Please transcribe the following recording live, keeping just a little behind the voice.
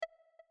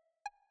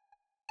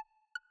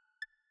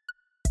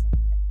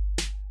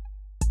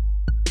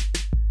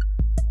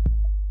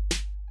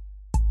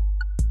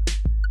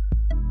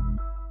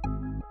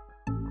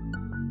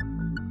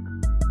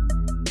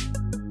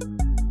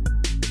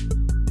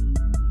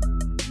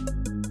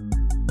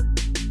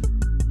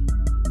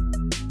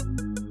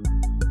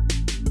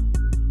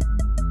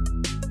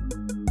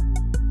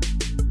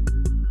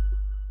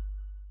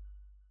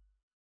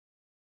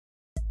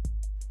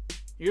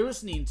You're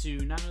listening to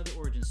Not Another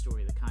Origin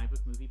Story, the comic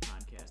book movie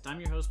podcast. I'm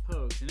your host,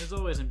 Pogues, and as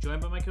always, I'm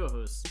joined by my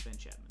co-host, Ben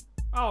Chapman.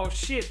 Oh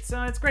shit,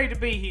 son, it's great to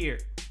be here.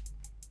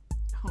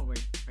 Oh,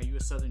 wait, are you a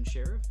Southern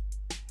sheriff?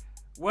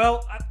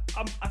 Well,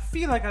 I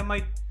feel like I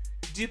might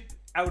dip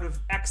out of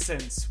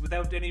accents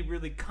without any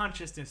really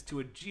consciousness to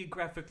a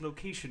geographic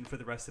location for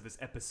the rest of this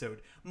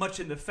episode, much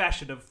in the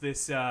fashion of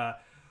this,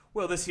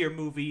 this here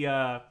movie,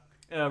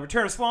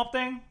 Return of Swamp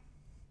Thing.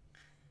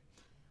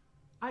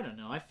 I don't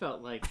know. I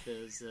felt like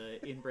those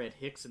inbred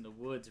hicks in the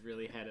woods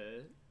really had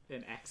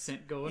an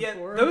accent going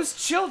for them. Those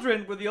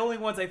children were the only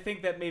ones I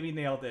think that maybe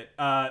nailed it.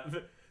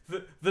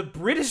 The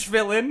British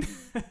villain,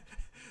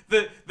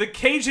 the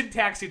Cajun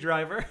taxi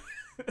driver,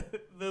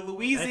 the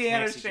Louisiana that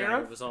taxi sheriff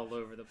driver was all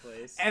over the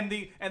place, and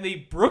the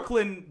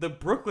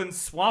Brooklyn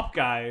swamp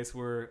guys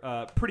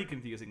were pretty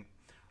confusing.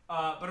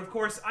 But of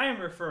course, I am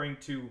referring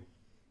to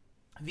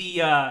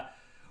the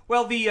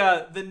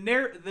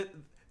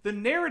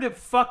narrative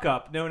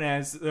fuck-up known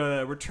as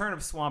Return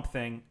of Swamp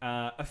Thing,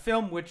 a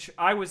film which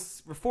I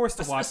was forced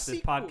to watch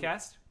this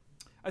podcast.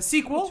 A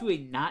sequel to a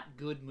not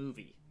good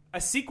movie. A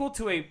sequel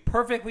to a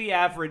perfectly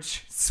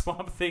average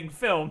Swamp Thing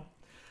film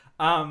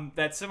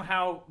that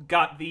somehow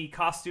got the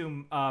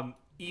costume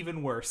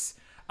even worse.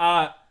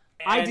 I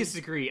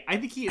disagree. I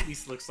think he at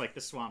least looks like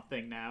the Swamp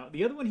Thing now.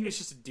 The other one, he was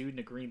just a dude in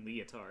a green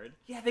leotard.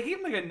 Yeah, they gave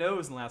him like a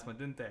nose in the last one,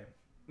 didn't they?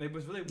 It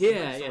was really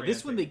yeah.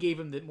 This one they gave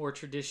him the more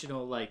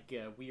traditional, like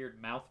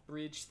weird mouth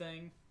bridge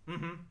thing.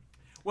 Mm-hmm.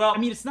 Well, I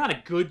mean, it's not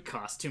a good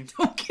costume.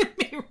 Don't get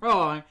me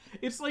wrong.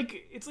 It's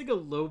like a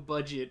low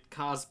budget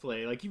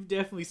cosplay. Like you've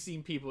definitely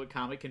seen people at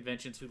comic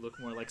conventions who look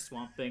more like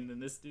Swamp Thing than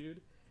this dude.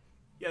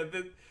 Yeah,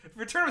 the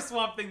Return of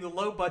Swamp Thing, the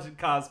low budget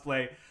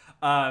cosplay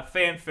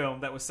fan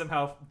film that was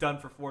somehow done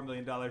for $4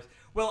 million.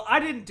 Well, I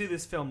didn't do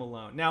this film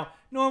alone. Now,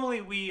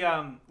 normally we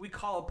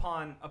call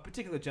upon a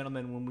particular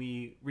gentleman when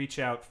we reach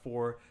out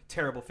for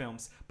terrible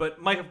films,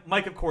 but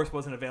Mike of course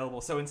wasn't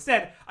available. So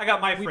instead, I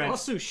got my friend. We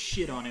also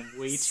shit on him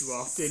way too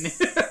often.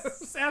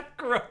 Seth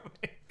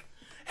Gromick.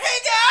 Hey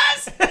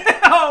guys!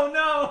 Oh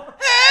no!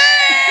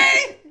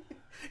 Hey!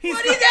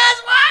 What are you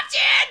guys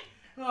watching?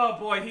 Oh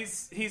boy,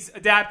 he's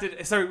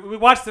adapted. Sorry, we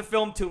watched the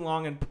film too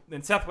long,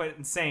 and Seth went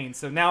insane.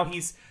 So now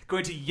he's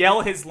going to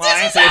yell his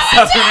lines in a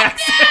southern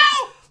accent,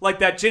 like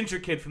that ginger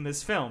kid from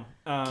this film.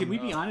 Can we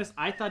be honest?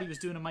 I thought he was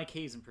doing a Mike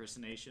Hayes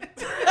impersonation.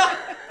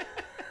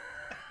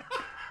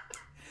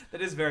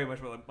 That is very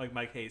much what like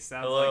Mike Hayes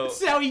sounds Hello. like.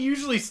 This is how he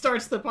usually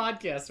starts the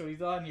podcast when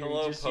he's on here.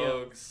 Hello, He just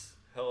yells. Pogues.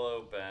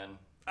 Hello, Ben.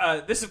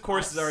 This, of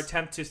course, is our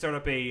attempt to start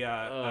up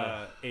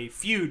a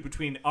feud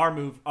between our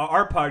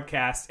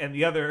podcast and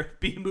the other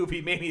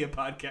B-Movie Mania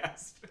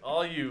podcast.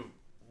 All you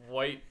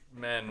white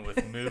men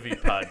with movie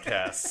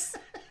podcasts.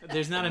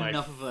 There's not My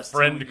enough of us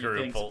friend telling you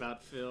group things will-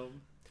 about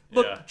film.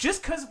 Look, Yeah.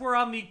 just because we're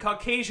on the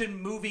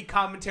Caucasian Movie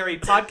Commentary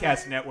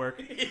Podcast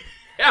Network,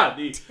 Yeah,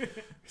 the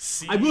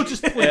I will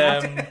just point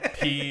out-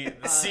 the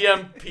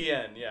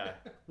CMPN, yeah.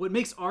 What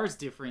makes ours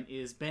different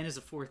is Ben is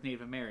a fourth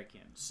Native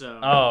American, so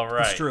Oh,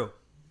 right. it's true.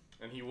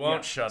 And he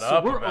won't shut so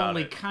up we're about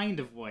only it. kind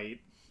of white.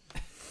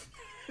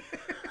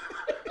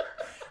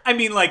 I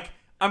mean,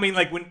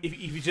 when if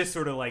you just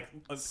sort of like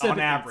on 7/8.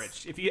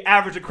 average, if you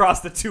average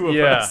across the two of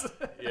Yeah, us,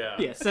 yeah.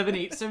 Yeah,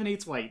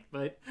 7/8's white,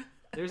 but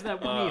there's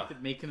that 1/8 Uh.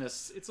 that making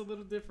us. It's a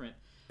little different.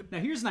 Now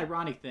here's an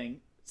ironic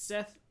thing.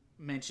 Seth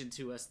mentioned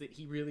to us that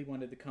he really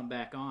wanted to come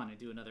back on and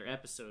do another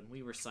episode. And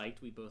we were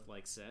psyched. We both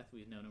like Seth.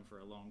 We've known him for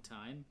a long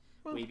time,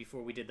 way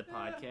before we did the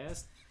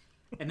podcast.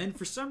 And then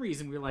for some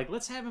reason we were like,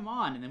 let's have him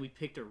on. And then we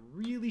picked a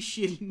really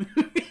shitty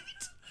movie.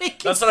 to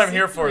make That's him what I'm sit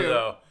here for, through.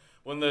 though.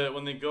 When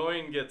the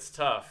going gets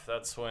tough,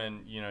 that's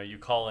when you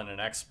call in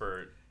an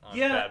expert on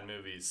Yeah. bad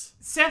movies.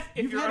 Seth,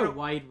 if You've you're had on a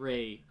wide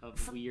array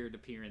of weird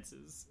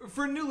appearances.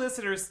 for new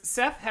listeners,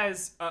 Seth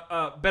has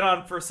been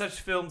on for such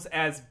films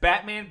as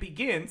Batman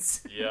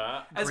Begins,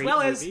 Yeah. as Great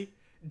well movie. as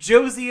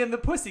Josie and the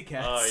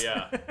Pussycats. Oh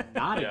yeah.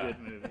 Not a Yeah. good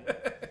movie.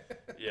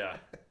 Yeah,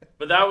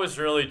 but that was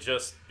really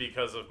just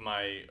because of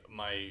my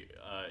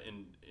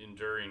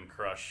enduring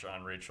crush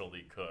on Rachel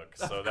Lee Cook.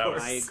 So that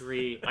was I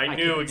agree. I could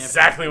knew never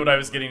exactly what I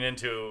was agree getting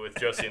into with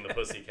Josie and the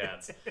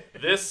Pussycats.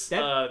 This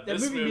That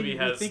this movie made me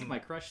has rethink my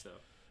crush, though.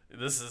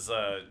 this is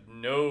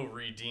no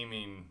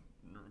redeeming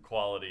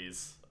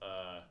qualities.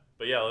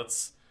 But yeah,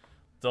 let's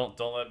don't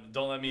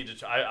let me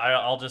just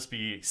I'll just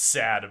be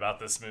sad about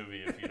this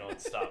movie if you don't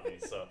stop me.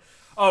 So.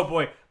 Oh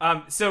boy.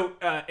 So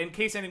in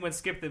case anyone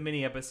skipped the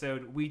mini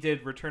episode, we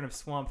did Return of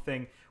Swamp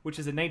Thing, which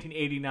is a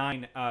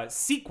 1989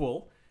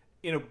 sequel,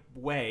 in a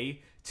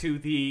way, to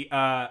the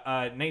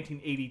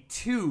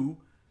 1982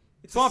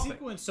 It's Swamp a Thing.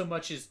 sequel in so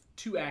much as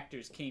two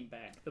actors came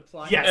back. The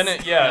plot Yes. has And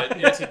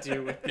it nothing to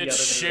do with the It other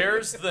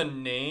shares the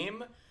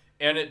name,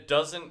 and it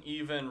doesn't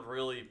even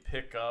really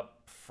pick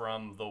up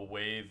from the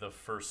way the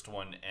first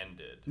one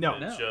ended. No.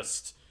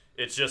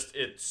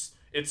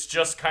 It's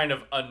just kind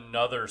of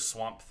another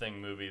Swamp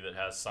Thing movie that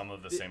has some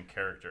of the same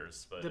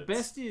characters. But The it's-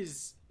 best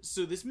is,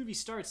 so this movie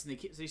starts and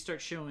they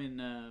start showing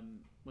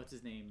what's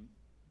his name,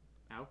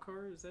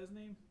 Aukar, is that his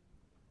name?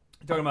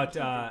 Talking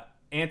about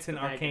Anton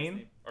The bad guy's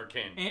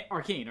Arcane. name.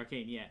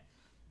 Arcane. Yeah.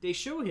 They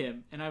show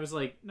him, and I was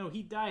like, no,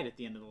 he died at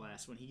the end of the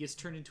last one. He gets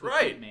turned into a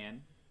Right.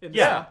 man, and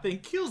Yeah. the Swamp Thing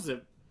kills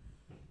him.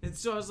 And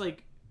so I was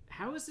like,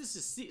 how is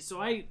this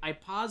so I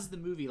paused the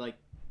movie like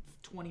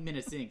 20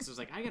 minutes in, because I was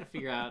like, I gotta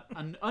figure out,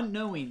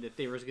 unknowing that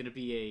there was going to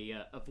be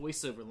a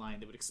voiceover line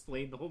that would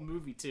explain the whole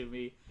movie to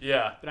me.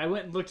 Yeah. But I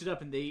went and looked it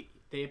up, and they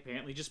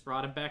apparently just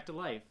brought him back to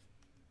life.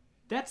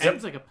 That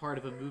seems like a part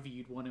of a movie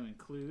you'd want to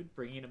include,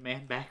 bringing a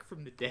man back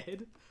from the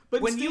dead.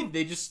 But When instead,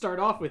 they just start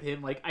off with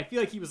him, like, I feel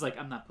like he was like,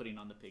 I'm not putting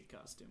on the pig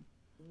costume.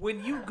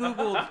 When you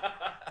Googled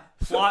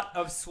plot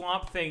of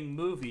Swamp Thing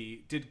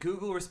movie, did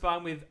Google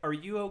respond with, "Are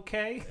you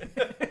okay?"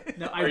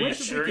 No, I Are you went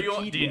to sure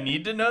Wikipedia. do you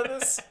need to know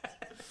this?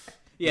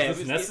 Yeah, Is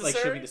it this was like,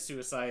 show me necessary? the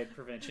suicide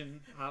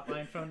prevention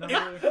hotline phone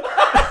number.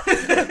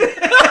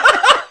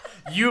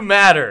 You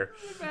matter.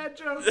 Bad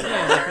joke.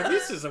 Yeah, like,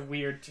 this is a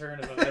weird turn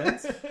of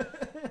events.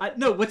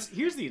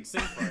 Here's the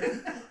insane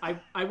part.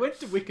 I went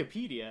to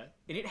Wikipedia,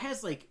 and it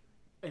has like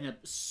an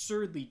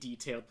absurdly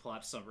detailed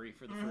plot summary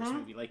for the first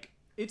movie. Like,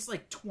 it's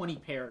like 20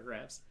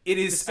 paragraphs. It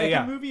The is. second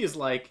Yeah. movie is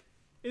like,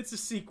 it's a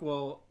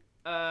sequel.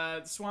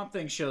 Swamp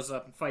Thing shows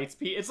up and fights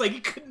people. It's like,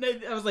 you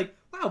couldn't. I was like,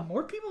 wow,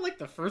 more people like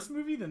the first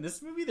movie than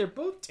this movie. They're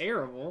both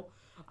terrible.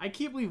 I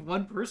can't believe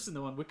one person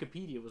though on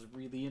Wikipedia was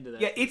really into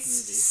that. Yeah,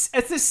 first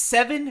it's a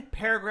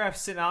 7-paragraph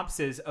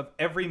synopsis of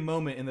every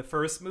moment in the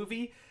first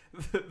movie.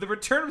 The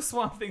Return of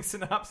Swamp Thing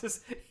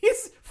synopsis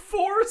is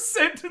 4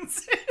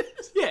 sentences.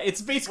 movie. Yeah,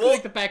 it's basically Well-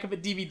 like the back of a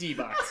DVD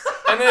box.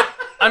 And then,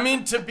 I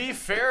mean, to be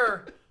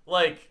fair,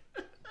 like,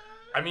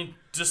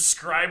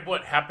 describe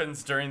what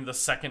happens during the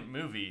second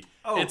movie.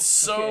 Oh, it's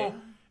so, okay.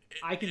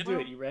 I can do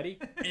it. You ready?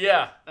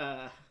 yeah.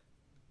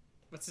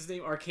 What's his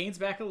name? Arcane's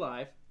back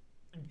alive.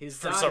 His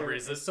For daughter some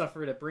reason. has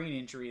suffered a brain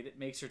injury that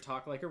makes her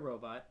talk like a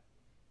robot.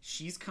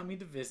 She's coming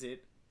to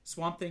visit.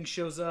 Swamp Thing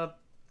shows up.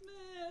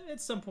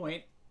 At some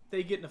point,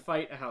 they get in a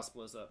fight. A house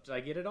blows up. Did I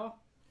get it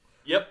all?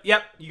 Yep.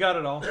 Yep, you got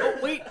it all. Oh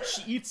wait,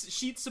 she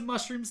eats some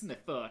mushrooms and they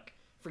fuck.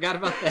 Forgot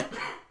about that.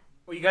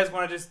 Well, you guys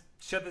want to just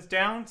shut this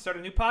down, start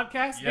a new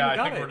podcast? Yeah, I we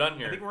got think it. we're done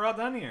here. I think we're all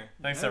done here.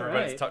 Thanks, All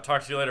everybody. right.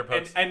 Talk to you later, And,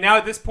 folks. and now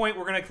at this point,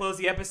 we're gonna close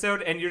the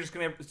episode, and you're just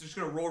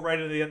gonna roll right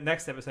into the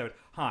next episode.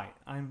 Hi,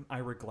 I'm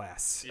Ira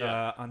Glass.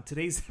 Yeah. On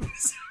today's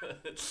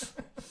episode,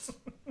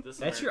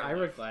 That's your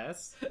Ira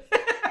Glass.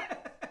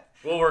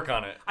 We'll work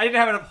on it. I didn't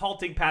have enough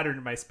halting pattern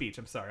in my speech.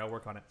 I'm sorry. I'll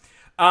work on it.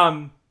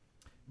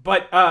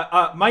 But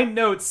my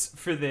notes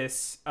for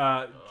this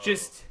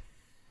just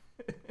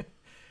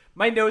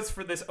my notes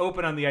for this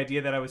open on the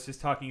idea that I was just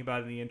talking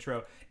about in the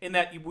intro, in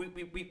that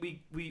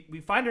we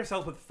find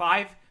ourselves with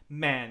 5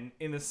 men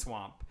in the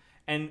swamp.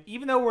 And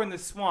even though we're in the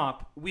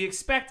swamp, we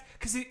expect...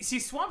 Because, see,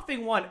 Swamp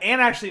Thing 1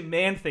 and actually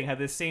Man Thing had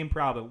this same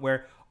problem,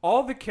 where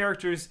all the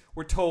characters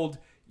were told,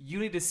 you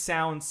need to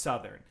sound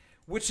Southern,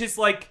 which is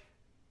like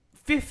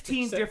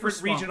 15 Except for different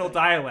Swamp regional Thing.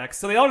 dialects.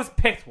 So they all just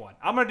picked one.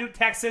 I'm going to do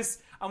Texas.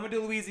 I'm going to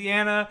do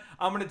Louisiana.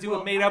 I'm going to do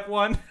a made-up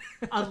one.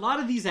 A lot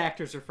of these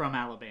actors are from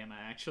Alabama,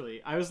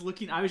 actually. I was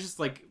just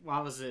like, while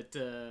I was at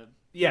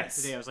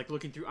Yes. today, I was like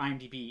looking through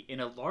IMDb,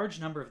 and a large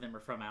number of them are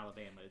from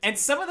Alabama. And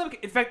some of them,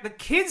 in fact, the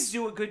kids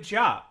do a good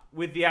job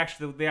with the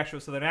actual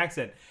Southern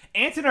accent.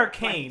 Anton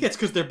Arcane... That's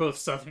because they're both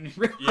Southern in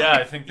real Yeah,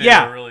 I think they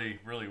Yeah.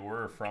 really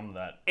were from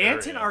that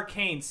Anton area.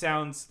 Arcane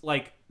sounds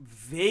like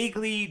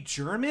vaguely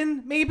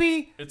German,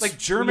 maybe? It's- Like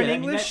German Yeah, I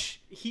mean, English?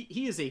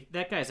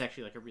 that guy's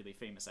actually like a really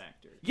famous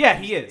actor. Yeah,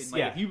 he is, And, like,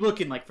 yeah. if you look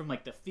in like from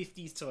like the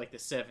 50s to like the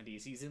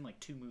 70s, he's in like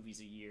 2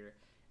 movies a year,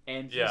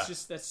 and he's Yeah.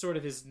 just that's sort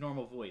of his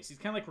normal voice. He's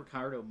kind of like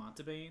Ricardo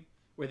Montalban,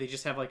 where they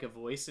just have like a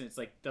voice, and it's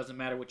like doesn't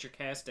matter what your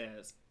cast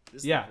as.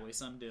 This is Yeah. the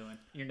voice I'm doing.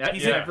 You're not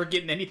He's never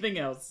getting anything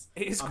else.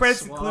 His I'm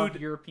credits suave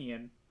include-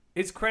 European.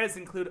 His credits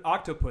include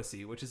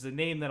Octopussy, which is a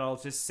name that I'll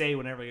just say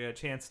whenever I get a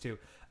chance to.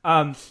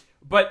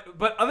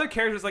 But other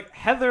characters like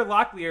Heather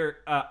Locklear,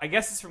 I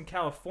guess is from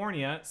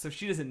California, so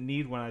she doesn't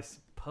need one, I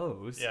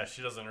suppose. Yeah,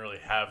 she doesn't really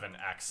have an The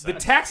accent.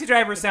 taxi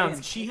driver sounds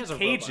And she has a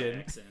Cajun. robot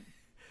accent.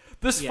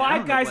 Those Yeah, I 5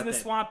 don't know guys what in the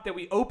that- swamp that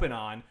we open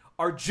on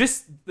are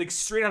just like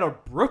straight out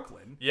of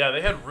Brooklyn. yeah,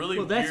 they had really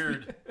Well, that's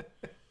weird...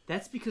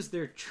 That's because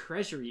they're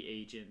treasury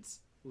agents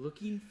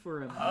looking for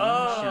a moonshine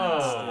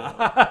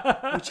Oh.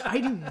 still, which I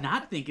do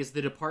not think is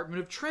the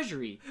Department of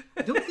Treasury.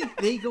 I don't think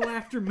they go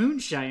after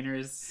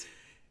moonshiners.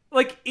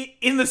 Like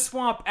in the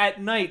swamp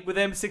at night with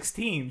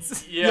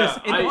M16s. Yeah, Yes,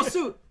 and I-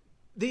 also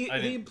they I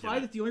didn't imply get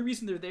it. that the only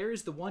reason they're there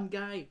is the one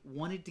guy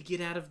wanted to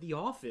get out of the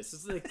office.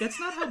 It's like that's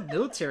not how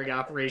military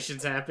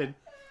operations happen.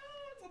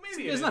 Well,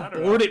 maybe He's it is, I not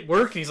don't know. bored at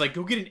work and he's like,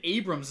 go get an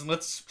Abrams and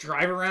let's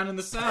drive around in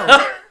the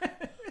South.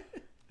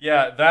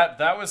 Yeah,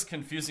 that was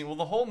confusing. Well,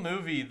 the whole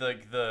movie,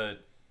 the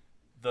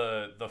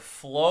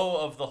flow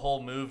of the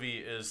whole movie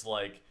is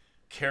like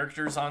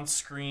characters on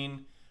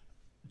screen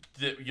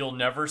that you'll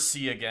never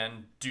see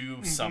again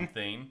do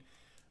something.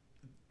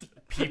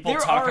 People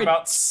there talk are about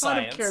a ton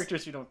science, of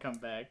characters who don't come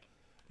back.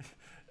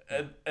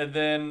 and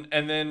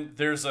then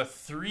there's a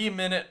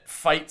 3-minute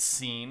fight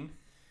scene,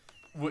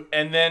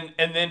 and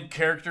then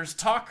characters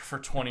talk for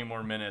 20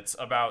 more minutes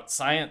about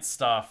science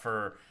stuff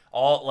or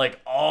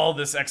all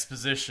this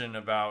exposition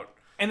about.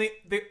 And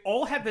they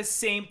all had the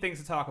same things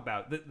to talk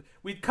about.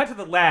 We'd cut to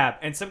the lab,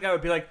 and some guy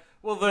would be like,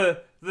 well,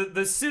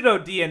 the pseudo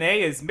DNA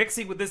is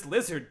mixing with this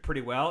lizard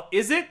pretty well.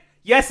 Is it?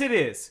 Yes, it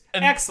is.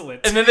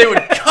 Excellent. And then they would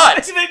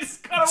cut they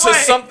just cut to away.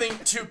 something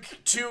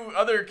to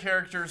other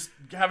characters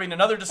having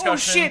another discussion. Oh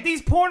shit!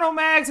 These porno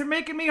mags are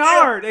making me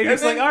hard. And you're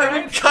just then like, all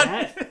they would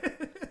right.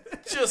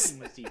 cut. Just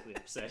was deeply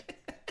upset.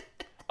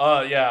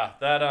 yeah,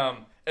 that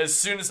as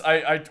soon as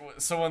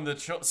the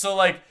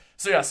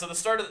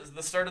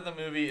start of the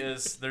movie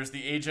is there's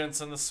the agents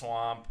in the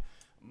swamp.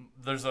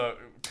 There's a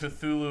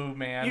Cthulhu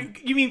man.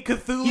 You mean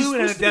Cthulhu He's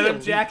in a supposed to be a denim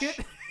leech. jacket?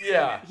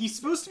 Yeah. He's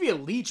supposed to be a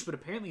leech, but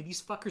apparently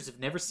these fuckers have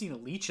never seen a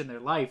leech in their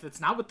life. That's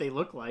not what they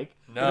look like.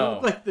 No. They don't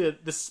look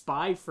like the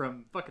spy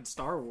from fucking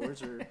Star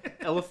Wars or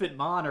Elephant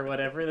Man or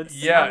whatever. That's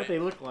Yeah. not what they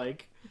look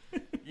like.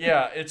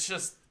 Yeah, it's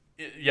just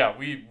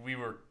we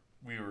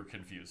were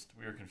confused.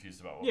 We were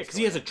confused about what Yeah, was because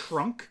he going has a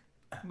trunk,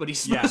 but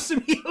he's Yeah.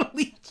 supposed to be a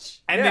leech.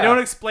 And Yeah. they don't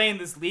explain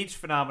this leech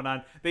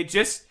phenomenon. They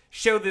just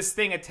show this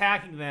thing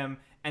attacking them,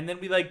 and then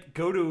we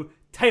go to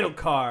title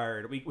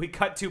card. We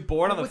cut to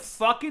Born on the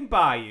fucking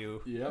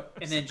Bayou. Yep.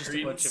 And then just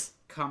a bunch of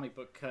comic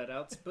book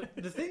cutouts. But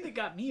the thing that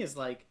got me is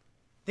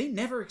they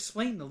never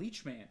explained the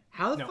leech man.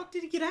 How the fuck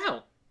did he get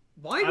out?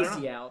 Why was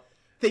he out?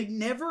 They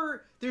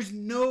never. There's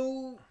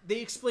no. They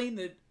explain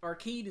that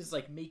Arcane is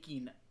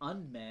making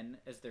unmen,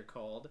 as they're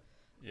called.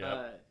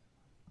 Yeah.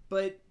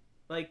 But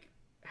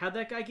how'd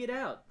that guy get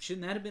out?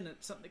 Shouldn't that have been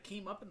something that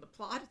came up in the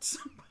plot at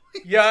some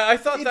point? Yeah, I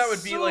thought that It's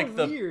would be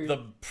so weird.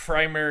 the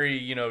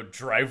primary,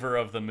 driver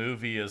of the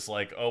movie is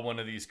one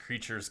of these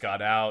creatures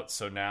got out,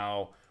 so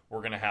now we're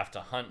going to have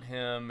to hunt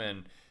him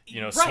and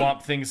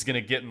Swamp Thing's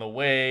going to get in the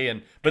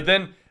way but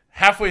then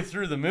halfway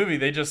through the movie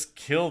they just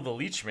kill the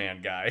Leech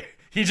Man guy.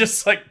 He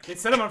just They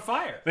set him on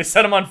fire. they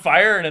set him on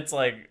fire and it's all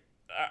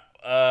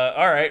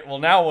right, well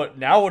now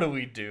what do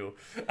we do?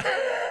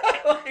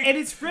 And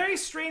it's very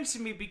strange to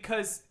me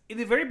because in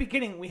the very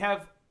beginning we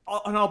have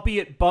an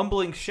albeit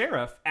bumbling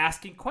sheriff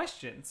asking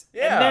questions.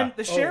 Yeah. And then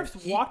the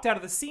sheriff's walked out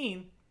of the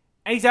scene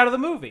and he's out of the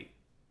movie.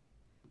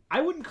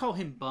 I wouldn't call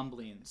him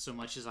bumbling so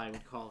much as I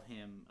would call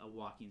him a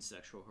walking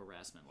sexual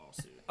harassment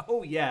lawsuit.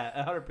 Oh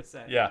yeah,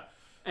 100%. Yeah.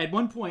 At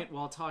one point,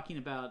 while talking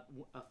about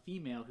a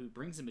female who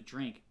brings him a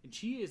drink, and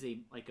she is a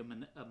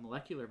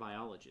molecular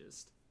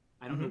biologist.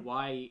 I don't know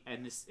why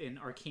in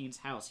Arcane's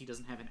house he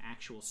doesn't have an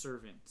actual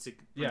servant to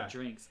bring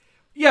drinks.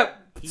 Yeah,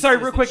 sorry,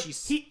 says real that quick.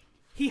 she's-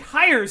 He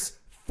hires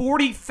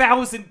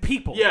 40,000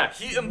 people. Yeah,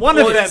 he One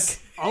of them.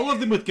 employs All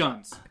of them with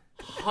guns.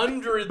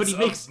 hundreds But he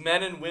makes- of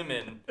men and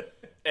women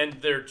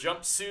and their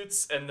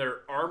jumpsuits and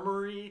their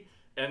armory,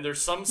 and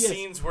there's some Yes.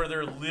 scenes where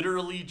they're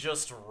literally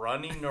just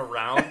running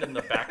around in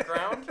the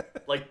background,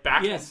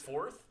 back Yes. and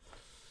forth.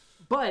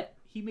 But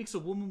he makes a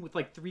woman with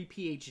 3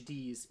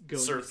 PhDs go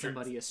and Serve give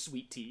somebody a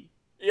sweet tea.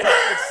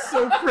 Yeah.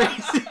 So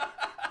crazy.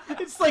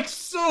 It's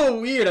so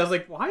weird. I was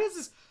like, why is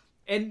this?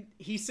 And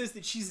he says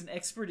that she's an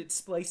expert at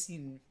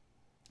splicing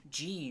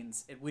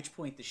genes, at which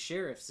point the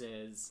sheriff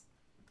says,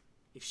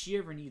 if she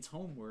ever needs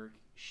homework,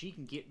 she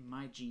can get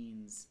my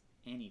genes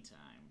anytime.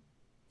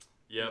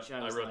 Yep, Which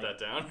I was wrote like, that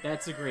down.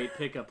 That's a great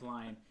pickup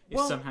line. If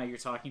Well- somehow you're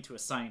talking to a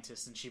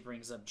scientist and she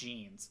brings up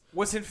genes.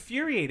 What's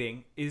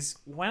infuriating is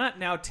why not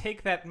now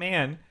take that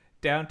man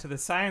down to the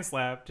science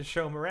lab to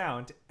show him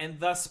around and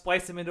thus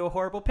splice him into a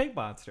horrible pig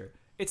monster?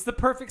 It's the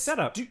perfect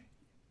setup.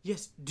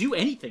 Yes, do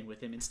anything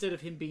with him. Instead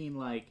of him being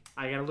like,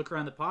 I gotta look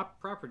around the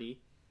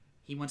property,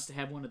 he wants to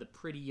have one of the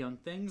pretty young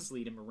things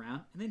lead him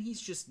around, and then he's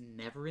just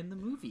never in the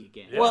movie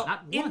again. Well,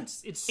 not in-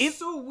 once. It's in-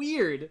 so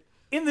weird.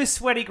 In this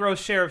sweaty,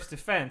 gross sheriff's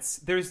defense,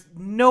 there's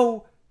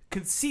no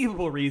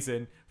conceivable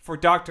reason for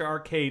Dr.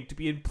 Arcade to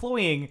be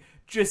employing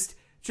just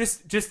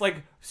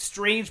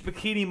strange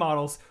bikini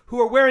models who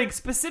are wearing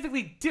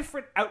specifically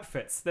different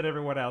outfits than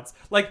everyone else.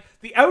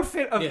 The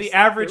outfit of the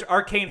average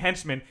Arcane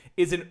henchman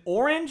is an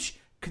orange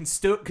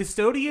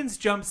custodian's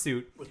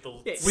jumpsuit With the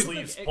Yeah, it's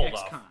sleeves like pulled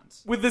off.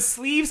 ex-cons. with the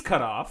sleeves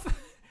cut off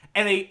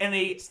and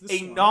a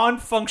swamp.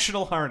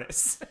 non-functional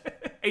harness,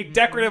 a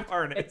decorative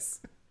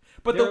harness.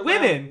 But They're the allowed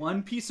women,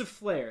 one piece of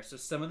flair. So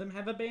some of them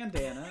have a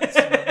bandana, and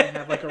some of them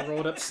have a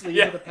rolled up sleeve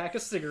Yeah. with a pack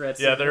of cigarettes.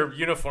 Yeah, in it. their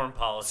uniform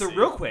policy. so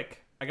real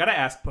quick, I gotta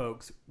ask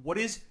Pogues, what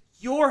is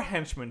your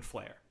henchman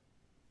flair?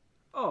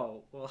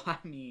 Oh, well, I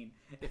mean,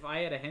 if I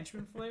had a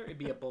henchman flair, it'd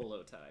be a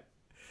bolo tie.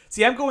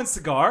 See, I'm going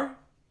cigar.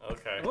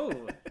 Okay.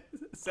 Oh,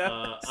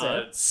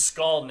 Seth?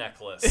 Skull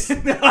necklace.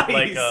 Nice.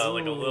 Like a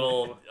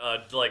little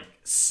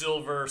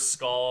silver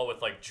skull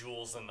with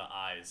jewels in the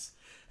eyes.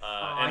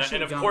 I And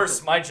should've of gone course,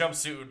 with my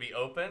jumpsuit would be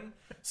open,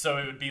 so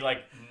it would be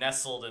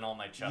nestled in all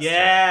my chest.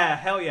 Yeah,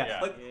 hell yeah.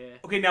 Yeah. Yeah.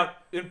 Okay, now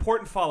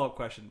important follow-up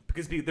question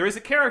because there is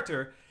a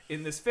character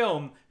in this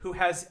film who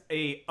has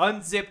a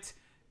unzipped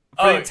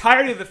for the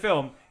entirety of the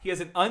film. He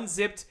has an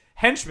unzipped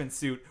henchman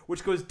suit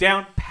which goes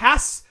down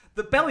past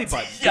the belly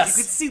button. Yes,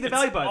 You could see the it's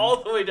belly button.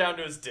 all the way down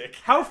to his dick.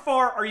 How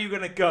far are you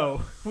gonna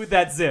go with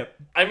that zip?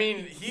 I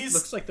mean, he's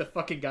Looks like the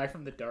fucking guy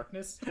from The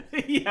Darkness.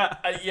 Yeah.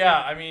 yeah.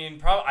 I mean,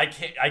 probably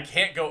I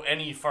can't go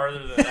any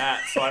farther than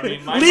that. So I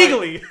mean, mine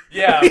Legally. might,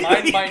 yeah,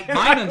 mine might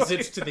Mine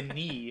unzips to the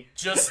knee.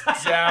 just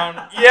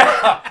down.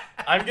 Yeah,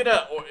 I'm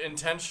gonna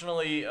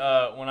intentionally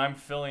when I'm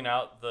filling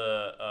out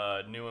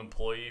the new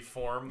employee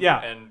form.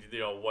 Yeah. And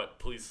what?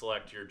 Please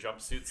select your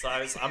jumpsuit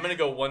size. I'm gonna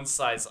go one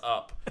size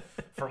up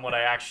from what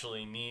I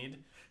actually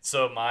need,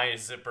 so my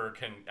zipper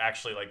can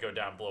actually like go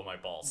down below my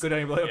balls. Go down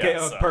your belly. Okay,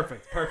 Yeah, so-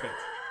 perfect.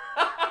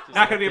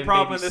 Not gonna be a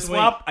problem in this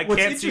swamp. I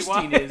What's can't see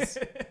why. interesting is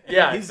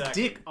Yeah, his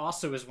exactly. dick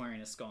also is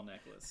wearing a skull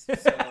necklace.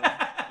 So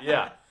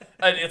Yeah,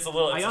 and it's a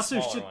little. It's I a also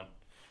smaller should- one.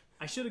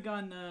 I should have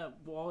gone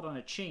walled on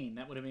a chain.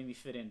 That would have made me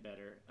fit in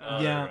better.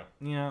 There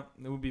we Yeah.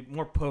 It would be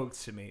more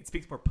pogues to me. It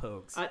speaks more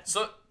pogues.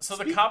 So the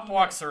Speaking cop of-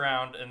 walks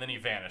around and then he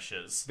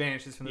vanishes.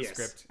 Vanishes from the Yes.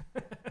 script.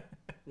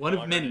 One of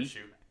Longer to many.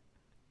 shoot.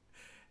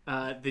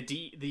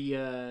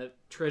 The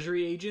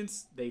treasury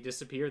agents, they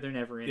disappear. They're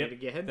never in it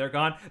again. They're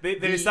gone. They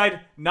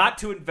decide not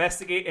to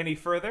investigate any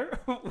further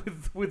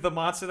with the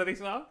monster that he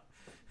saw.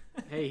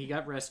 Hey, he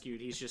got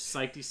rescued. He's just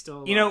psyched he's still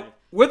alive. You know,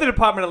 we're the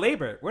Department of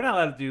Labor. We're not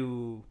allowed to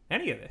do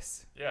any of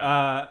this.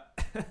 Yeah.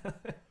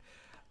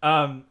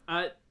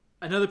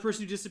 Another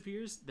person who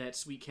disappears, that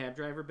sweet cab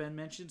driver Ben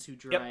mentions, who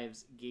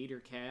drives Gator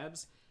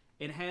cabs,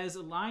 and has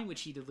a line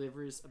which he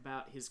delivers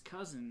about his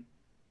cousin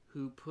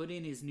who put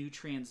in his new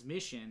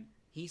transmission.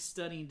 He's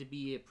studying to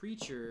be a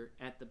preacher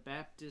at the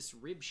Baptist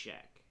Rib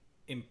Shack.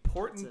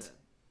 Important It's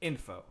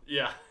info.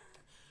 Yeah.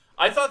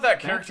 I thought that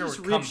character Baptist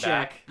would Rib come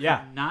Shack back. could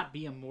Yeah. not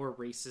be a more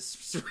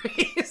racist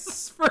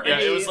race for Yeah,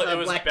 a, it was like a it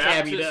was black Baptist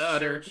cabbie to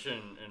utter. Church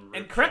and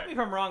And correct me if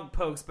I'm wrong,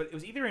 Pokes, but it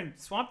was either in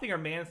Swamp Thing or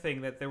Man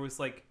Thing that there was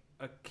like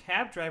a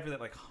cab driver that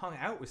like hung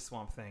out with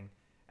Swamp Thing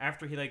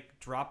after he like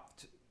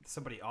dropped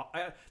somebody off.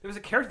 There was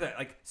a character that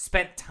like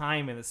spent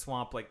time in the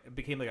swamp, like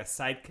became like a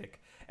sidekick,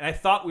 and I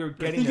thought we were I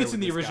getting think there it's in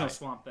with the this original guy.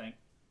 Swamp Thing.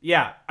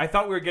 Yeah, I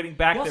thought we were getting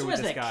back He there also with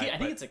has this that guy. kid. I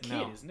think but it's a kid,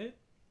 no. isn't it?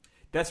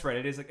 That's right.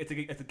 It is. It's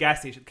a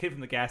gas station. Kid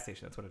from the gas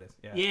station. That's what it is.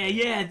 Yeah.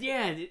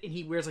 And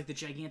he wears like the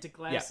gigantic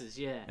glasses.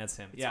 Yeah, That's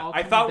him. It's Yeah, all I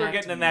coming thought we were back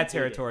getting to in me. that I hate it.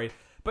 territory.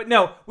 But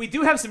no, we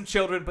do have some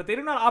children, but they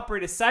do not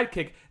operate as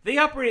sidekick. They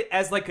operate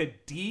as like a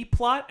D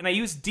plot, and I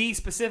use D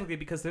specifically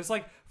because there's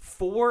like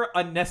 4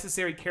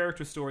 unnecessary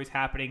character stories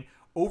happening,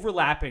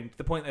 overlapping to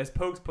the point, as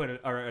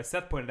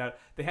Seth pointed out,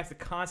 they have to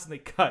constantly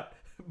cut.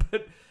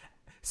 But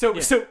so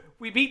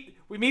we meet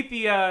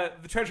the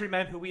Treasury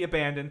men who we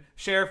abandon,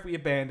 sheriff we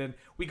abandon.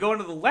 We go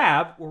into the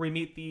lab where we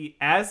meet the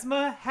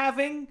asthma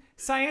having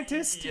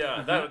scientist.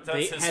 Yeah, that's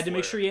They his had to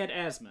make flair. sure he had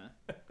asthma.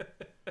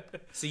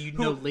 So you'd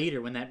know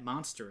later when that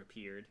monster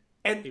appeared,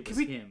 And it can was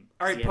we- him.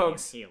 all right, He had the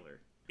folks. inhaler.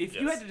 If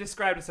you Yes. had to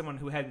describe to someone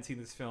who hadn't seen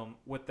this film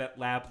what that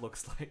lab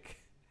looks like,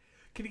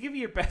 can you give me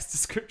your best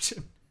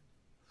description?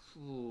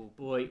 Oh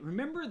boy,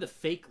 remember the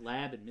fake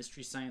lab in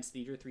Mystery Science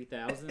Theater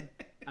 3000?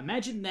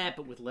 Imagine that,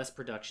 but with less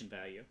production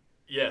value.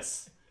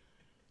 Yes.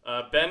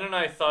 Ben and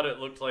I thought it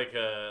looked like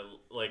an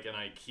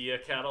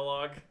IKEA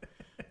catalog.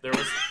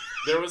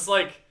 There was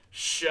like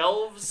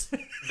shelves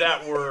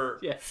that were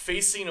Yeah.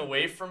 facing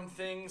away from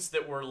things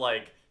that were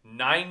like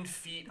 9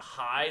 feet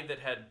high that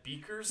had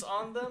beakers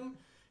on them,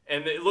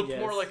 and it looked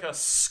more Yes. like a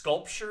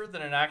sculpture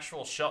than an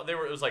actual shelf. It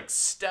was like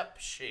step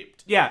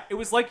shaped. Yeah, it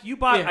was like you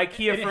bought Yeah,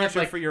 IKEA and it had, furniture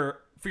like-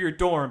 for your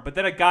dorm, but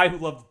then a guy who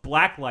loved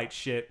blacklight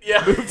shit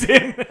Yeah. moved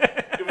in.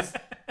 It was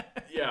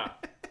yeah.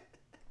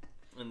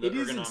 And the It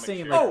is ergonomics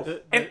insane. are-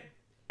 Like, Oh,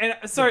 and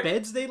the sorry,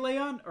 beds they lay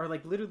on are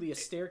like literally a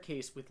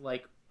staircase with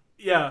like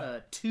yeah,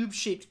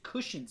 tube-shaped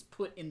cushions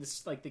put in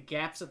the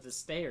gaps of the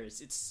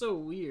stairs. It's so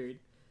weird.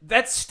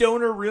 that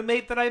stoner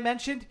roommate that I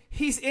mentioned,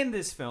 he's in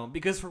this film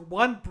because for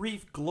one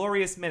brief,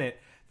 glorious minute,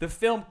 the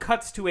film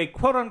cuts to a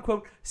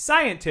quote-unquote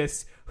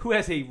scientist who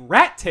has a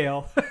rat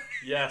tail.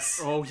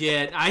 yes. Oh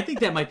yeah, I think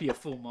that might be a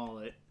full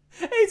mullet.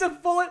 He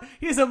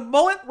has a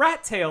mullet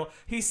rat tail.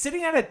 He's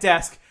sitting at a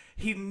desk.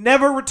 He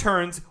never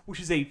returns, which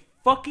is a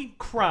fucking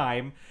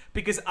crime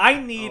because I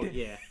need... Oh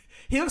yeah.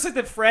 He looks like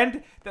the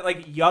friend that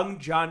like young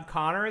John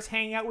Connor is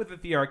hanging out with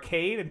at the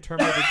arcade in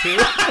Terminator 2.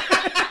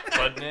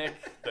 Budnick,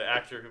 the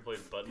actor who played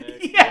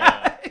Budnick.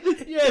 Yeah.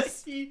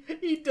 Yes, he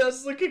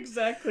does look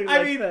exactly I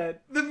like mean,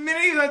 that. the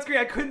minute he was on screen,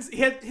 I couldn't.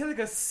 He had like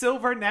a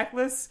silver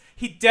necklace.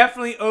 He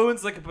definitely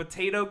owns like a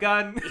potato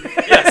gun.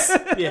 Yes.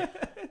 Yeah.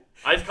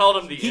 I called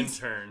him the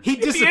intern. He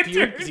disappeared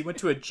intern. because he went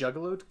to a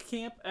juggalo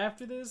camp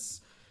after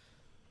this.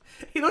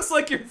 He looks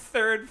like your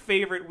third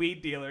favorite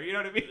weed dealer. You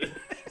know what I mean?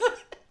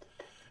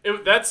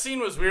 That scene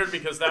was weird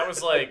because that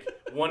was like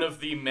one of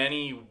the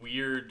many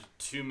weird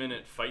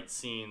 2-minute fight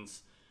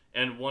scenes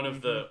and one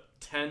of the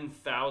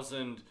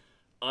 10,000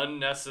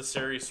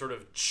 unnecessary sort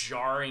of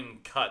jarring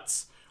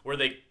cuts where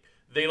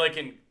they like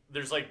in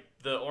there's like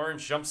the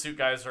orange jumpsuit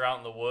guys are out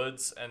in the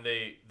woods and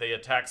they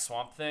attack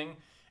Swamp Thing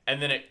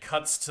and then it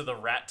cuts to the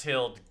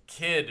rat-tailed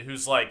kid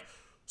who's like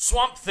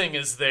Swamp Thing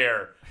is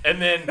there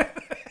and then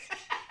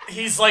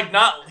he's like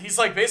not. He's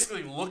like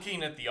basically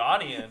looking at the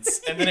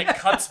audience, and then it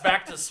cuts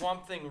back to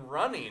Swamp Thing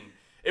running.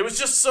 It was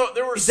just so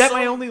there were. Is that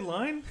my only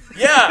line?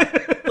 Yeah,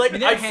 like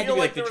I had to feel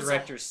be like the there was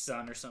director's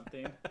son or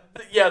something.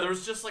 yeah, there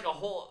was just like a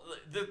whole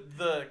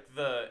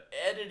the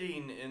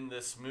editing in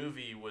this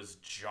movie was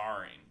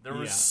jarring. There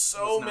was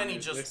so many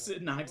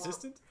just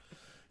non-existent.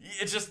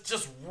 It's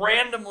just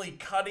randomly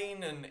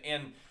cutting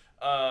and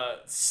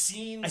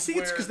scenes. I think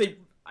it's because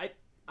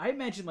I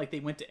imagine like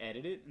they went to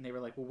edit it and they were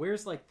like, well,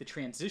 where's like the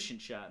transition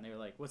shot? And they were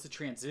like, what's a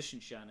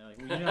transition shot? And they're like,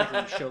 well, you're not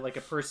going to show like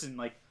a person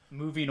like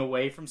moving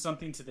away from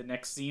something to the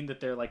next scene that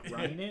they're like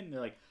running in. And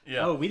they're like,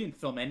 oh, we didn't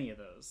film any of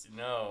those.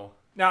 No.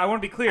 Now I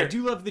want to be clear. I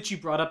do love that you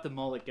brought up the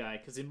mullet guy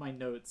because in my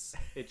notes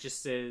it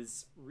just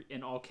says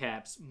in all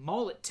caps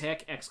mullet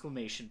tech !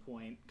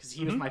 Because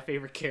he was my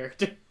favorite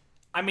character.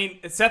 I mean,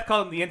 Seth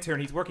called him the intern.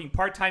 He's working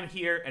part-time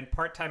here and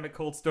part-time at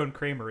Cold Stone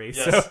Creamery.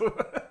 Yes.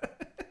 So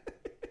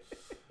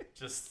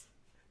just,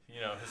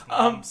 his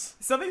mom's.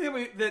 Something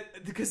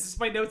that because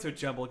my notes are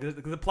jumbled because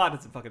the plot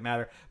doesn't fucking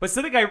matter. But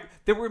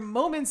there were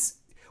moments,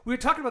 we were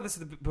talking about this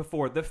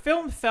before. The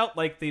film felt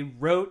like they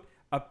wrote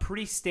a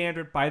pretty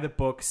standard by the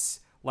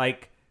books,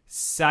 like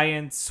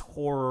science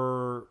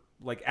horror,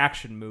 like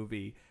action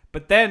movie.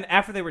 But then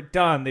after they were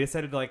done, they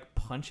decided to like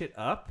punch it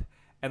up.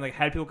 And like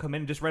had people come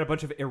in and just write a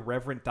bunch of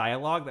irreverent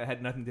dialogue that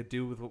had nothing to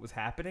do with what was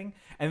happening,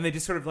 and they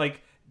just sort of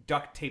like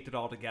duct taped it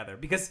all together.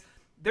 Because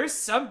there's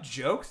some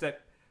jokes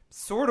that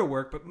sort of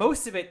work, but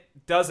most of it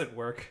doesn't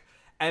work.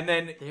 And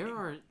then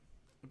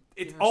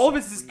all of it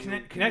is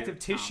connective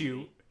tissue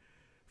comedy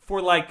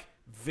for like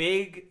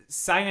vague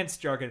science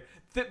jargon.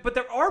 But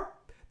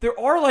there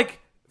are like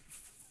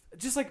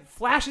just like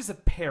flashes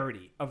of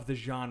parody of the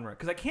genre,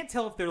 because I can't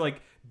tell if they're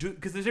like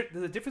because there's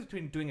a difference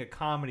between doing a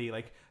comedy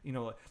like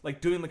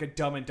doing like a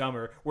Dumb and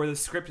Dumber where the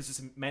script is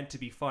just meant to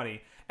be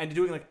funny and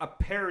doing like a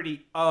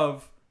parody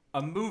of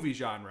a movie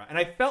genre. And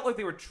I felt like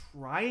they were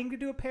trying to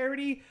do a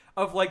parody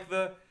of like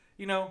the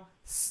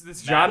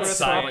this genre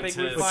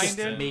thing we find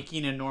in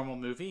making a normal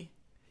movie.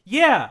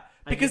 Yeah,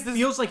 because it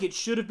feels like it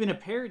should have been a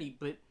parody,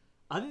 but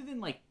other than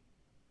like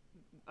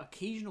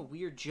occasional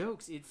weird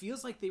jokes, it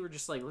feels like they were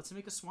just like, let's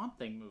make a Swamp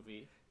Thing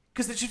movie.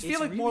 Because it should feel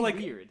like really more like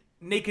weird.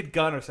 Naked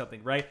Gun or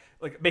something, right?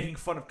 Like making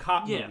fun of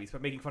cop movies,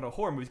 but making fun of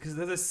horror movies. Because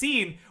there's a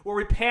scene where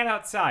we pan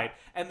outside,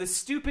 and the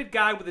stupid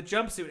guy with the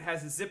jumpsuit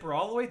has his zipper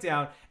all the way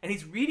down, and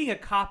he's reading a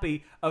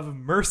copy of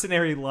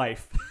Mercenary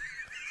Life.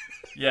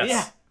 Yes.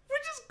 Yeah.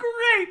 Which is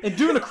great. And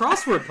doing a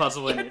crossword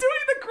puzzle in it. Doing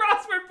the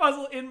crossword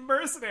puzzle in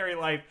Mercenary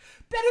Life.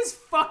 That is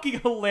fucking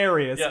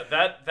hilarious. Yeah,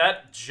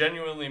 that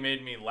genuinely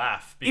made me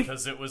laugh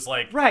because it was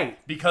like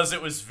because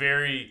it was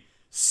very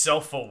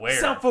self-aware.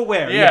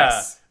 Self-aware, yeah,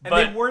 yes. And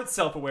but, they weren't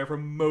self-aware for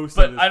most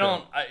of this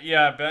film.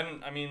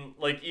 Ben, I mean,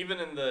 like, even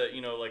in the,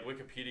 like,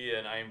 Wikipedia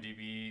and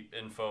IMDb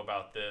info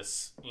about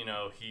this,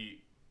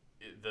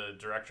 the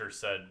director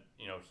said,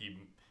 he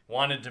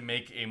wanted to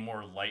make a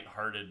more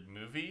lighthearted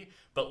movie,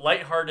 but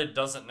lighthearted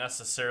doesn't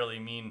necessarily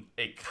mean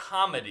a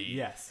comedy.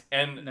 Yes.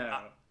 And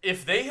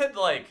if they had,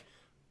 like,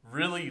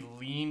 really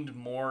leaned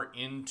more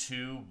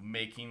into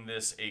making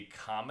this a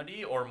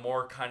comedy or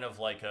more kind of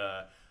like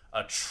a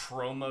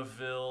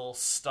Tromaville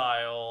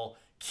style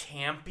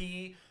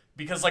campy,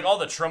 because like all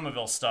the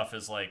Tromaville stuff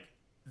is like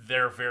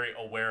they're very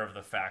aware of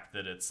the fact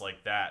that it's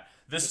like that.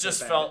 This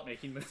just felt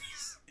making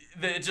movies.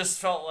 It just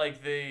felt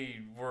like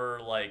they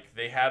were like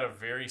they had a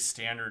very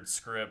standard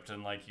script,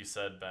 and like you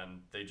said,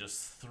 Ben, they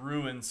just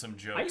threw in some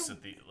jokes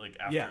at the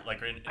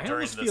during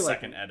the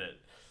second edit.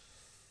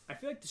 I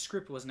feel like the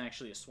script wasn't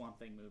actually a Swamp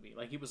Thing movie.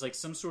 Like, it was like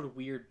some sort of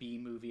weird B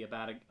movie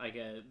about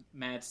a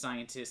mad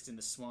scientist in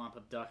the swamp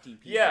abducting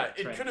people. Yeah,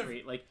 it could have.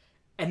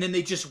 And then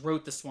they just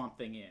wrote the Swamp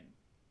Thing in.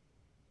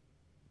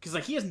 Because,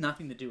 like, he has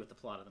nothing to do with the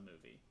plot of the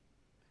movie.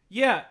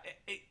 Yeah,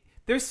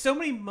 there's so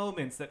many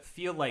moments that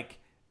feel like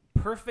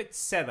perfect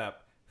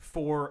setup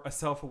for a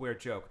self-aware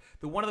joke.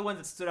 One of the ones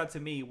that stood out to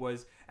me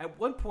was, at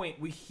one point,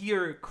 we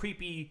hear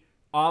creepy,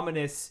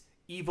 ominous,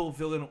 evil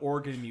villain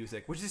organ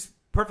music, which is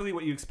perfectly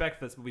what you expect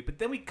for this movie. But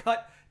then we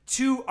cut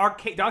to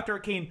Dr.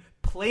 Arcane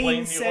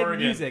playing said organ.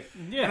 Music.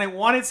 Yeah. And I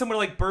wanted someone to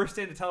like burst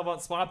in to tell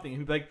about Swamp Thing.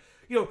 And he'd be like,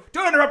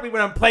 don't interrupt me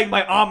when I'm playing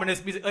my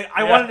ominous music. Like,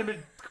 I wanted him to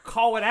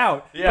call it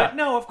out. Yeah. But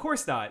no, of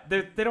course not.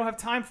 They don't have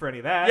time for any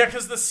of that. Yeah,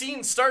 because the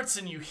scene starts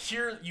and you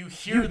hear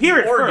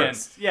it organ.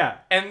 First. Yeah.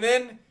 And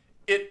then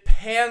it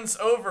pans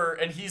over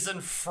and he's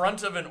in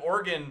front of an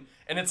organ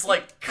and it's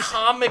like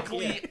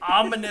comically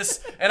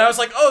ominous. And I was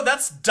like, oh,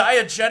 that's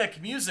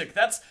diegetic music.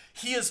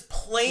 He is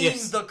playing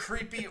the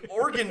creepy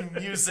organ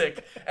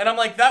music. And I'm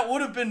like, that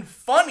would have been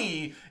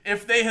funny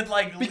if they had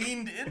like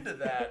leaned into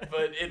that,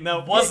 but it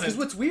wasn't. Because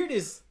what's weird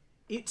is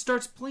it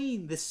starts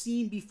playing the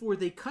scene before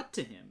they cut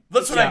to him.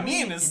 That's what I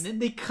mean. And then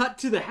they cut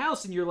to the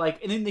house and you're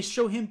like, and then they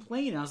show him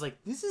playing. And I was like,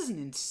 this is an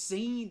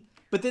insane.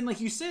 But then, like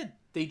you said,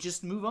 they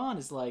just move on.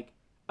 It's like,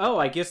 oh,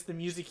 I guess the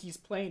music he's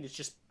playing is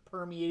just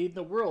permeating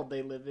the world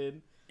they live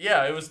in.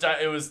 Yeah, it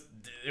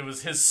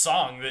was his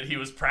song that he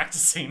was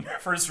practicing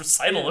for his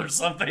recital or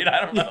something.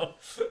 I don't know.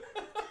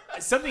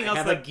 Something else.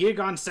 I have a gig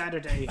on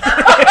Saturday.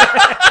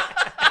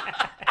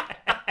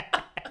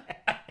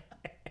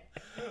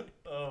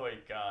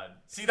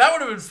 See, that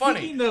would have been funny.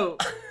 Speaking though,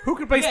 Who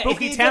could play Yeah, if Spooky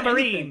they had done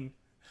Tambourine? anything.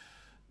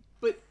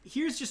 But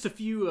here's just a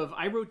few of...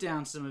 I wrote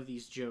down some of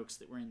these jokes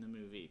that were in the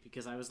movie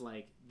because I was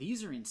like,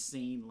 these are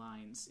insane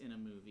lines in a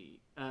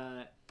movie.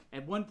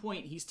 At one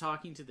point, he's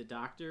talking to the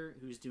doctor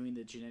who's doing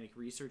the genetic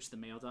research, the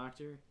male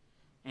doctor,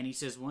 and he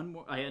says,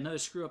 another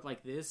screw up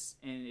like this,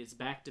 and it's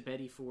back to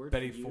Betty Ford.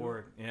 Betty for you."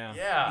 Ford, yeah.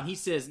 Yeah. And he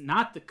says,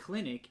 not the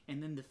clinic,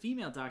 and then the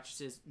female doctor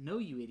says, no,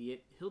 you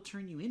idiot, he'll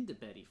turn you into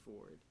Betty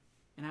Ford.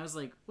 And I was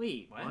like,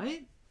 wait, what?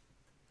 Like,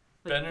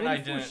 Ben and Betty I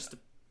Ford's didn't... just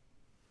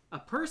a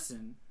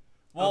person.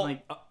 Well, I'm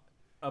like,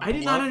 I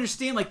did not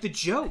understand, like, the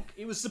joke.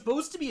 It was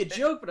supposed to be a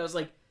joke, but I was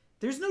like,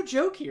 there's no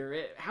joke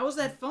here. How is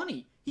that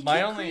funny? He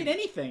can't create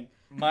anything.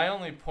 My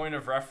only point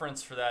of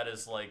reference for that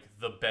is, like,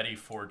 the Betty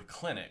Ford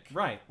Clinic.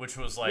 Right. Which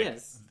was, like,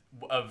 Yes.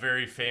 a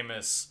very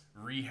famous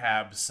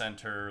rehab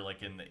center,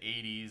 like, in the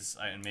 80s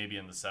and maybe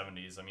in the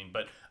 70s. I mean,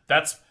 but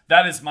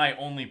that is my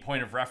only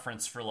point of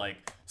reference for,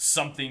 like,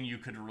 something you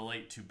could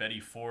relate to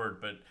Betty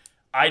Ford, but...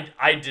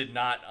 I did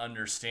not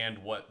understand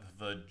what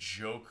the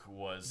joke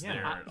was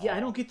there at all. I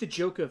don't get the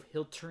joke of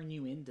he'll turn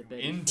you into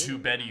Betty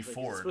Ford. Betty Like,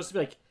 Ford. It's supposed to be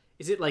like,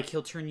 is it like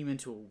he'll turn you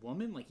into a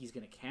woman? Like he's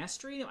going to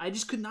castrate him? I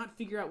just could not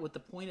figure out what the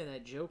point of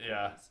that joke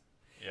was.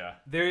 Yeah.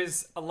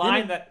 There's a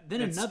line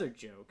Then another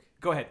joke.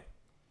 Go ahead.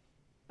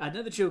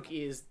 Another joke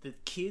is the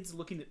kids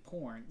looking at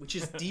porn, which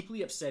is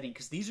deeply upsetting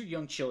because these are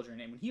young children.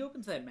 And when he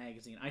opens that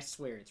magazine, I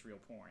swear it's real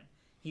porn.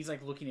 He's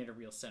like looking at a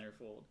real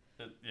centerfold.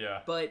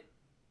 Yeah. But...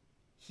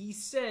 he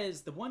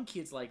says, the one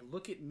kid's like,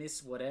 look at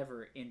Miss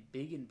Whatever in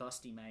Big and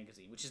Busty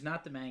magazine, which is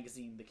not the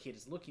magazine the kid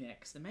is looking at,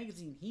 because the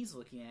magazine he's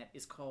looking at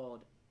is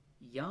called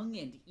Young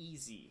and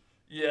Easy.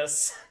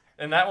 Yes.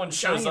 And that one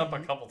shows up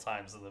a couple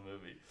times in the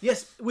movie.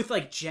 Yes, with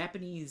like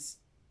Japanese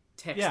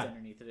text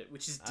underneath of it,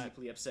 which is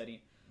deeply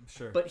upsetting.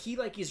 Sure. But he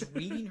like is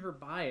reading her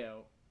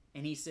bio,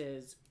 and he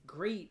says,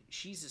 great,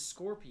 she's a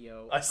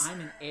Scorpio,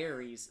 I'm an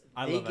Aries,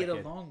 they get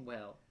along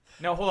well.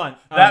 No, hold on.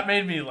 That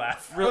made me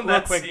laugh. Real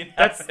quick.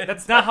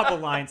 That's not how the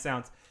line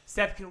sounds.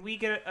 Steph, can we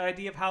get an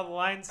idea of how the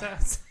line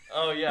sounds?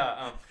 Oh,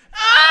 yeah.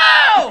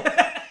 Oh!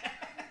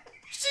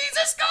 She's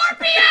a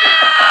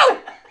Scorpio!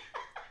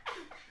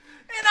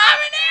 And I'm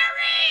an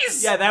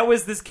Aries! Yeah, that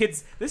was this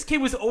kid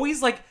was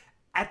always like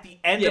at the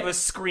end of a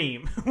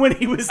scream when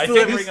he was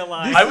delivering a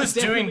line. I was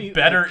doing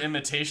better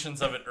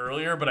imitations of it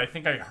earlier, but I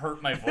think I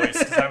hurt my voice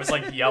because I was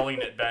like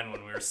yelling at Ben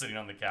when we were sitting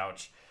on the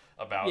couch.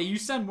 Yeah, you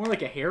sound more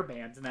like a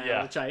hairband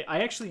now, which I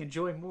actually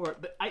enjoy more.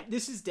 But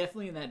this is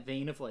definitely in that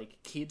vein of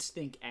like kids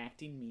think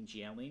acting means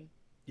yelling.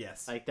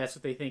 Yes. Like that's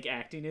what they think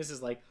acting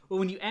is like, well,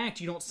 when you act,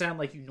 you don't sound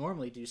like you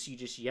normally do, so you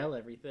just yell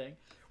everything.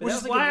 But Which that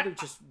was is like why another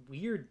just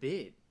weird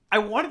bit. I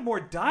wanted more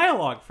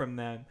dialogue from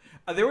them.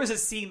 There was a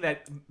scene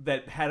that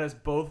had us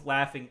both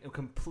laughing,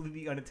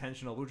 completely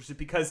unintentional, which is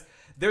because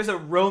there's a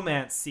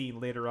romance scene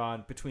later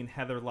on between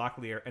Heather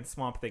Locklear and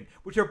Swamp Thing,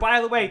 which are,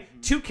 by the way,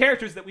 two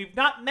characters that we've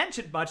not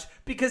mentioned much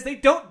because they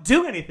don't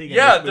do anything.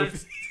 Yeah, in this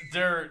movie.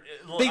 they're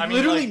they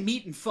literally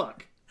meet and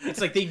fuck.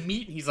 It's like they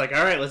meet and he's like,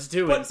 all right, let's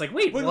do it. But it's like,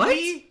 wait, when what?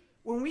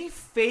 When we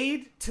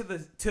fade to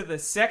the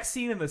sex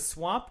scene in the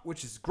swamp,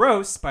 which is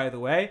gross, by the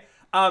way,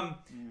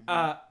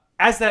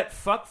 as that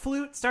fuck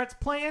flute starts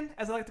playing,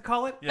 as I like to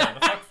call it. Yeah,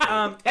 the fuck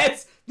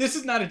flute. This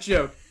is not a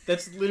joke.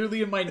 That's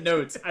literally in my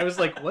notes. I was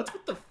like, what's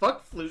with the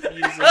fuck flute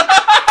music?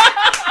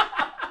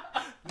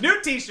 New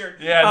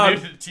t-shirt. Yeah,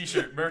 new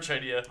t-shirt merch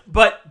idea.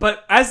 But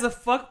as the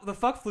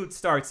fuck flute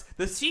starts,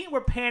 the scene we're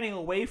panning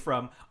away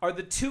from are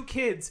the two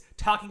kids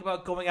talking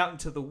about going out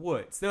into the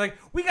woods. They're like,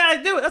 we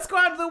gotta do it. Let's go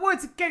out into the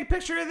woods and get a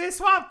picture of this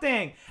swamp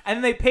thing. And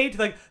then they paid to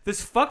like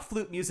this fuck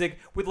flute music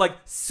with like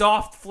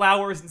soft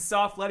flowers and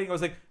soft lighting. I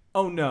was like,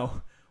 oh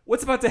no,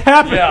 what's about to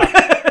happen? Yeah.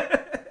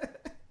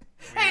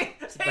 hey,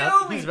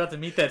 he's about to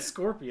meet that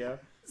Scorpio.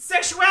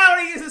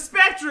 Sexuality is a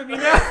spectrum, you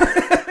know?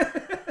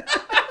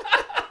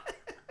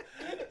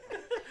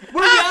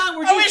 We're young,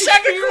 we're I wish I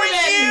could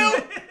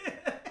experimenting. quit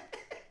you!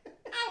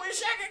 I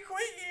wish I could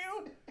quit you!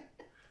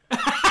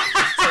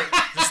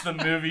 Just the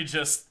movie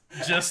just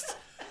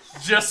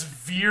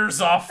veers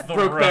off the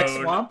Brokeback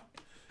road. Swamp?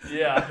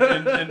 Yeah,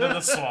 into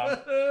the swamp.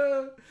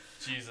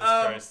 Jesus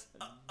Christ.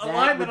 A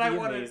line that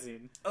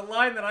amazing. A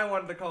line that I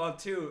wanted to call out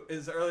too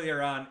is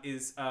earlier on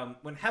is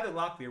when Heather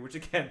Locklear, which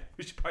again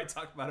we should probably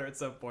talk about her at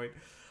some point,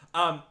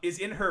 is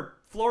in her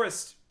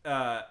florist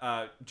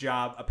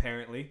job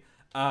apparently.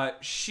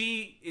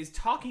 She is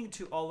talking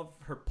to all of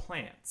her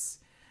plants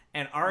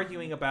and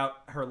arguing about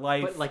her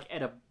life, but like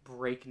at a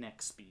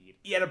breakneck speed.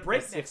 Yeah, at a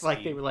breakneck speed. It's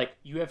like they were like,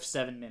 you have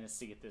 7 minutes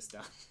to get this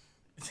done.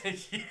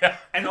 Yeah,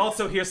 and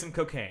also here's some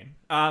cocaine.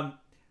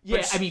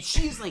 Yeah, I mean,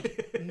 she's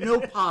like, no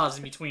pause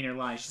in between her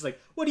lines. She's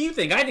like, what do you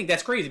think? I think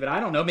that's crazy, but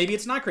I don't know. Maybe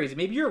it's not crazy.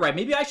 Maybe you're right.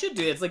 Maybe I should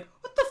do it. It's like,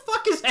 what the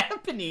fuck is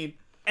happening?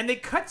 And they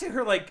cut to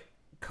her, like,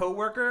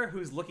 coworker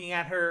who's looking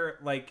at her,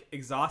 like,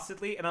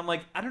 exhaustedly. And I'm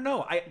like, I don't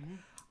know.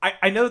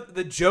 I know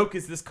the joke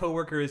is this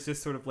coworker is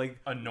just sort of, like...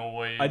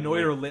 Annoyed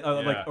or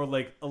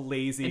a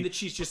lazy... And that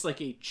she's just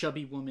like a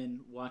chubby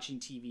woman watching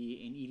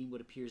TV and eating what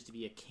appears to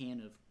be a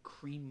can of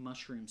cream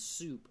mushroom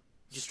soup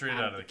just Straight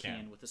out of the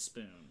can with a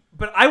spoon.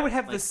 But I would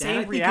have Like the that,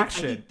 same I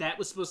reaction. think that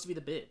was supposed to be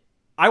the bit.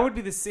 I would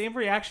be the same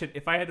reaction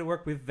if I had to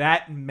work with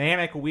that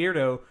manic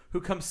weirdo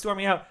who comes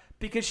storming out,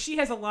 because she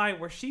has a line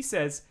where she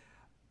says,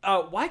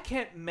 why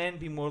can't men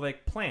be more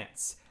like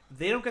plants?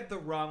 They don't get the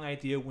wrong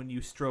idea when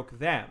you stroke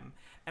them.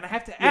 And I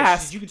have to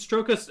ask... You can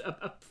stroke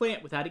a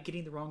plant without it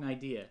getting the wrong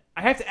idea.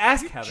 I have to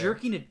ask, Heather,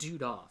 Jerking a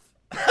dude off.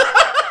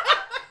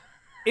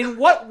 in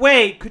what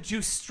way could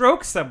you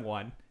stroke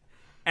someone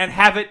and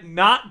have it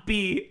not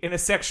be in a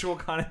sexual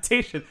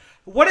connotation?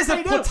 What is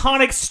a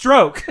platonic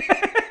stroke?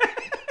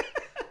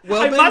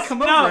 Well, then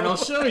come over and I'll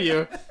show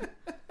you.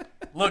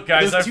 Look,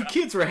 guys, Those two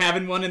kids were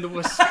having one in the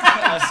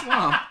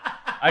swamp.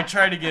 I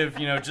try to give,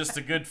 just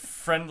a good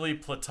friendly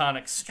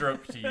platonic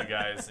stroke to you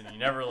guys, and you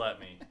never let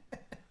me.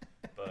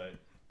 But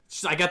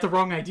I got the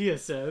wrong idea,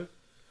 so.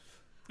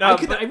 No,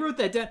 I wrote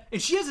that down.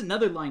 And she has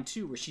another line,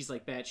 too, where she's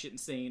like batshit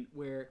insane,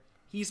 where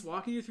he's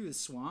walking her through the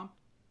swamp,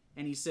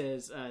 and he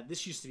says,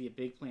 this used to be a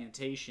big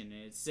plantation,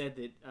 and it said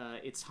that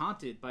it's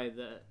haunted by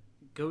the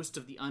ghost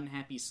of the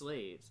unhappy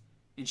slaves.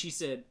 And she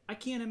said, I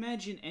can't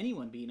imagine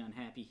anyone being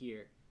unhappy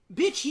here.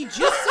 Bitch, he just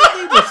said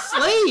they were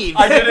slaves!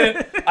 I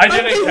didn't they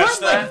catch weren't,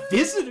 that. like,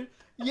 visitor.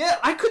 Yeah,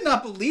 I could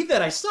not believe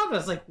that. I stopped. I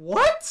was like,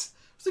 what? I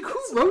was like, who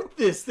wrote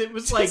this? That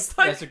was like,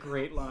 that's a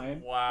great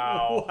line.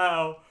 Wow.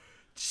 Wow.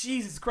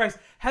 Jesus Christ.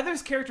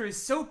 Heather's character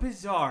is so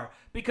bizarre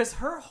because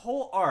her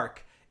whole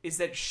arc is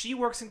that she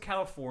works in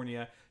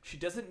California, she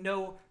doesn't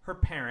know her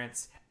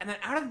parents, and then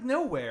out of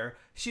nowhere,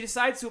 she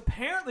decides to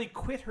apparently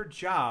quit her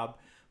job,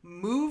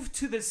 move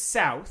to the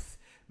South,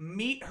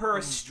 meet her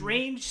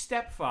estranged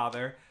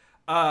stepfather,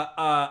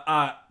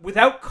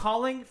 without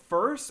calling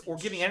first or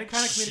giving any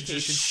kind of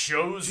communication. She just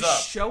shows just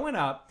up. showing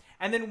up.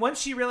 And then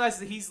once she realizes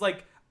that he's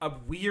like a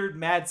weird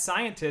mad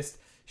scientist,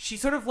 she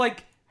sort of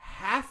like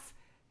half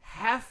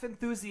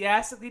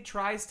enthusiastically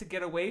tries to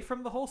get away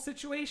from the whole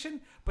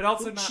situation, but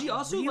also not she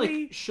also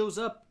really. like shows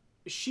up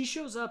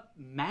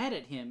mad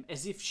at him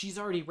as if she's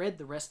already read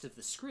the rest of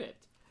the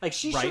script. Like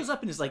she shows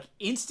up and is like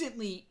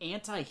instantly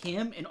anti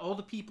him and all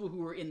the people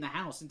who are in the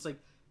house. And it's like,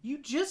 you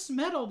just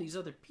met all these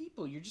other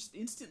people. You're just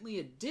instantly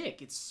a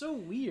dick. It's so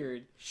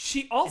weird.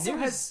 She also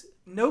has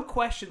no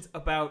questions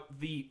about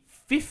the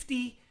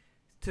 50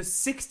 to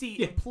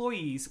 60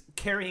 employees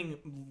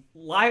carrying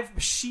live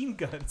machine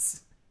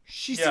guns.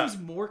 She seems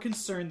more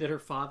concerned that her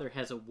father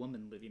has a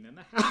woman living in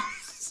the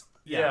house.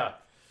 Yeah.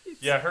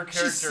 Yeah, her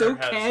character She's so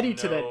has catty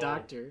to that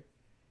doctor.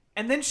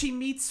 And then she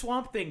meets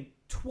Swamp Thing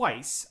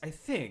twice, I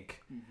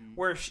think,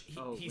 where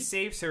he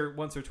saves her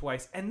once or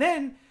twice. And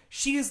then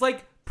she is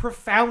like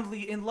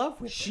profoundly in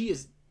love with him.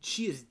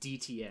 She is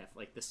DTF,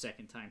 like the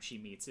second time she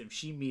meets him.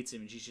 She meets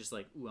him and she's just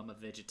like, ooh, I'm a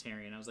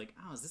vegetarian. I was like,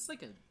 oh, is this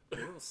like a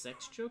oral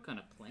sex joke on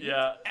a plane?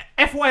 Yeah.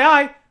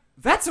 FYI,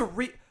 that's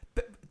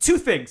two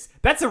things.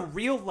 That's a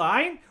real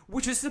line,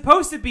 which is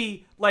supposed to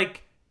be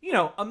like,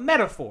 a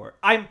metaphor.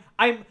 I'm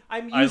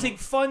using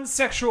fun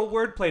sexual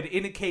wordplay to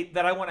indicate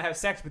that I want to have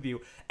sex with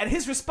you. And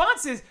his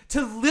response is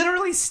to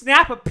literally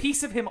snap a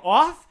piece of him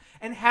off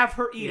and have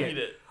her eat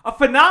it. A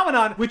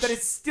phenomenon that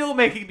is still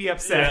making me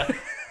upset. Yeah.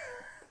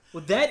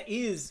 Well, that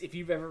is, if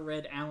you've ever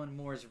read Alan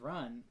Moore's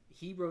run,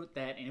 he wrote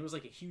that, and it was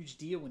like a huge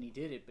deal when he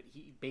did it, but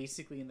he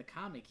basically, in the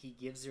comic, he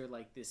gives her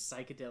like this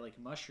psychedelic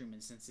mushroom,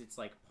 and since it's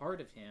like part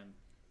of him,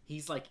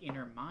 he's like in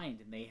her mind,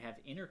 and they have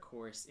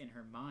intercourse in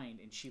her mind,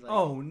 and she like...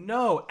 Oh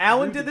no,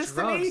 Alan did this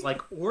drugs, to me?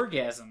 like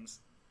orgasms.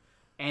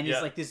 And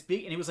it's like this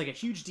big, and it was like a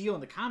huge deal in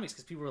the comics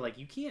because people were like,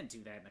 you can't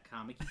do that in a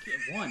comic. You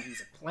can't, one,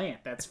 he's a plant,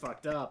 that's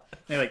fucked up.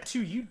 And they're like,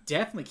 two, you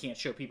definitely can't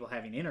show people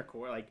having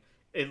intercourse, like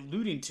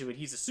alluding to it,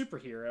 he's a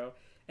superhero.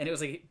 And it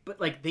was like,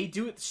 but like they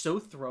do it so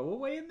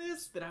throwaway in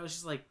this that I was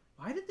just like,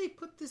 why did they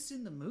put this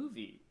in the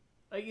movie?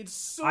 Like it's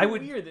so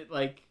weird that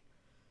like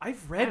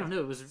I've read I don't know,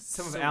 it was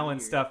some so of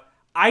Alan's weird. stuff.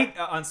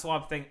 On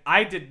Swamp Thing,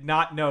 I did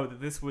not know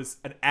that this was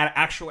an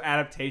actual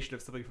adaptation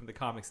of something from the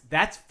comics.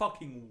 That's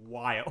fucking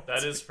wild.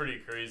 That is pretty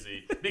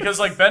crazy. Because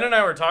like Ben and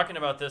I were talking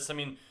about this. I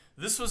mean,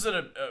 this was at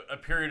a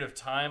period of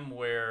time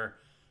where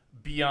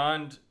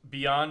beyond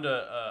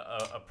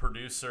a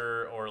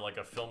producer or like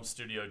a film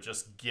studio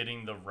just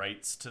getting the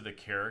rights to the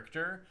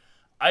character,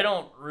 I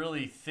don't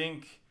really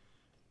think,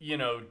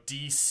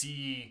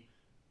 DC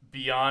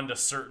beyond a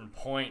certain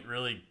point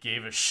really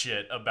gave a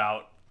shit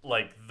about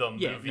like the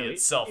movie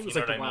itself. It was you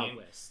like know the what I Wild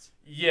mean? West.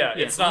 Yeah,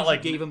 it's not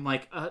like you gave him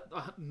like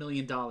 $1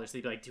 million.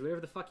 They'd be like, do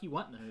whatever the fuck you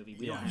want in the movie.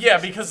 We don't have yeah,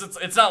 to because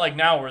it's not like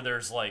now where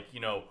there's like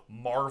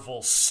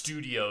Marvel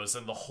Studios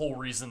and the whole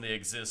reason they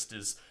exist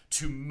is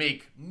to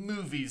make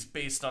movies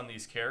based on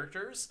these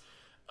characters.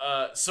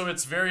 So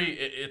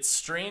it's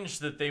strange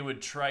that they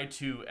would try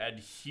to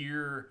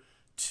adhere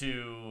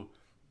to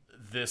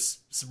this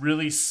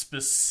really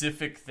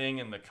specific thing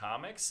in the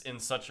comics in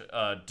such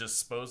a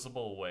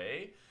disposable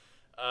way.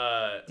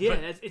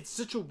 It's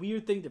such a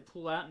weird thing to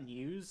pull out and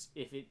use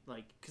if it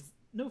like because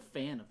no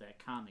fan of that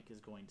comic is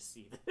going to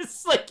see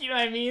this. Like, you know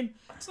what I mean?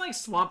 It's not like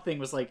Swamp Thing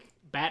was like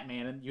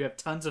Batman, and you have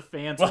tons of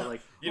fans who are like,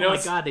 "Oh my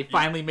god, they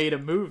finally made a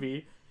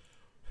movie."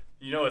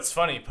 It's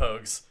funny,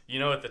 Pogues. You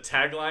know what the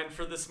tagline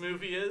for this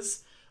movie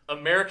is?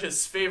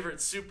 America's favorite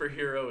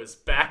superhero is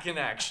back in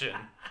action.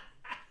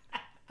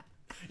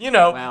 You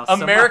know, Wow,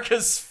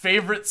 America's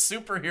favorite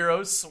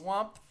superhero,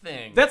 Swamp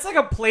Thing. That's like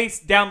a place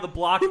down the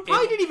block. Who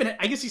probably didn't even.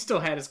 I guess he still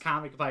had his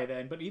comic by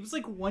then, but he was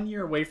like 1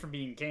 year away from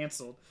being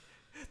canceled.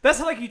 That's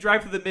how like you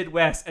drive through the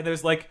Midwest and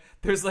there's like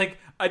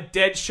a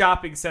dead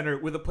shopping center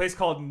with a place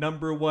called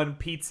Number One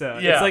Pizza.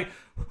 Yeah. It's like,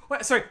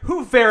 what, sorry,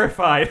 who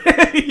verified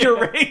your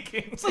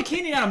rankings? It's like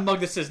handing out a mug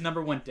that says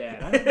 #1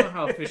 dad. I don't know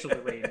how official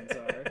the ratings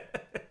are.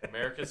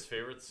 America's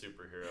favorite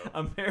superhero.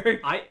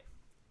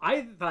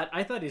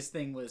 I thought his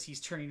thing was he's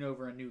turning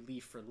over a new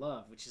leaf for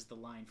love, which is the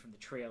line from the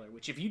trailer.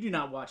 Which, if you do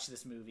not watch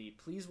this movie,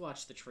 please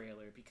watch the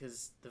trailer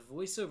because the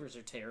voiceovers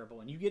are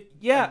terrible and you get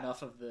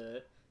enough of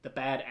the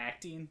bad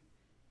acting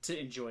to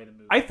enjoy the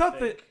movie. I thought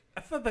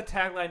the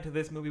tagline to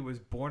this movie was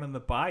 "Born on the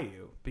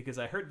Bayou" because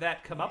I heard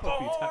that come up a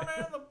few times.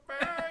 Born on the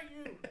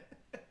Bayou.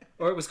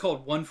 Or it was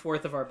called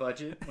 1/4 of our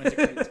budget went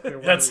to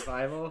Clearwater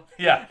Revival.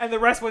 Yeah. And the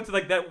rest went to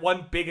like that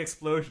one big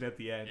explosion at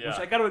the end, which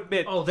I got to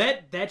admit. Oh,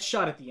 that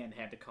shot at the end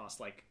had to cost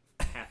like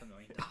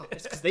 $500,000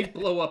 because they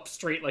blow up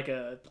straight like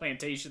a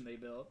plantation they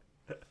built.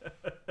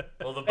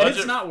 Well, the And budget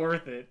it's not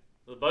worth it.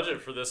 the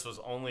budget for this was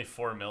only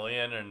 $4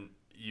 million, and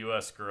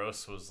U.S.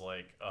 gross was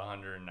like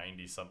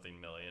 190 something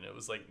million. It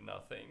was like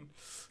nothing.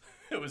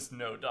 It was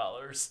no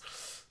dollars.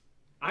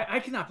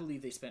 I cannot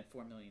believe they spent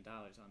 $4 million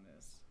on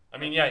this. I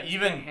mean, yeah, They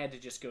even had to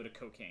just go to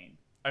cocaine.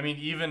 I mean,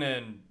 even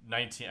in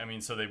 19, I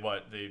mean, so they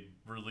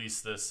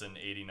released this in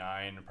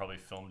 89 and probably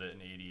filmed it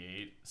in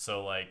 88.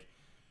 So like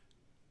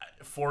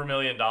 $4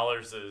 million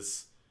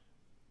is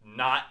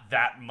not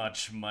that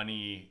much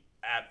money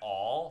at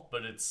all,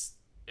 but it's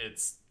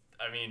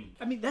I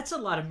mean, that's a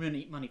lot of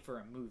money for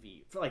a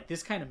movie. For like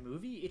this kind of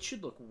movie, it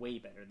should look way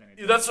better than it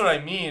does. that's what I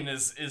mean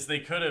is they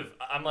could have,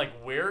 I'm like,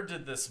 where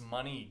did this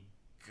money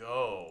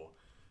go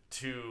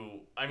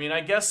to? I mean,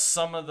 I guess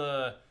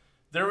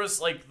there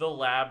was like the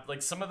lab,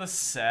 like some of the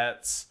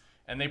sets,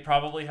 and they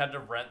probably had to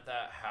rent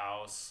that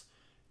house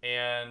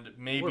and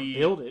maybe or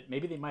build it.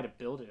 Maybe they might have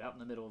built it out in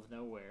the middle of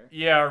nowhere.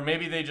 Yeah, or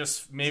maybe they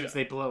Since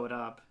they blow it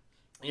up.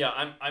 Yeah,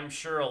 I'm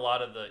sure a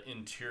lot of the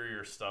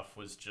interior stuff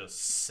was just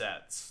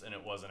sets, and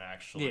it wasn't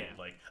actually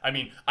like. I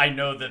mean, I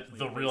know that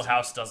the real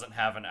house doesn't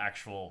have an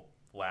actual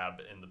lab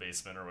in the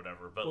basement or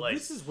whatever, but like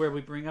this is where we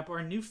bring up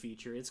our new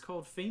feature. It's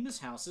called Famous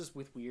Houses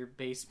with Weird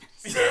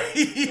Basements.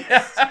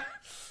 Yeah.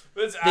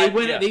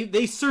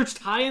 They searched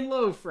high and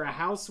low for a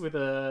house with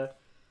a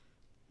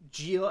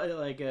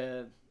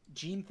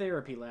gene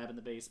therapy lab in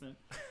the basement.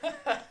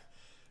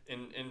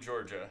 in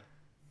Georgia.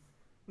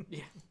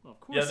 Yeah, well, of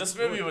course. Yeah, this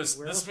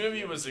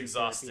movie was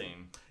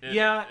exhausting.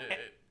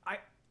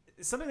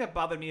 Something that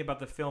bothered me about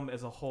the film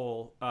as a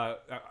whole,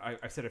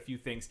 I've said a few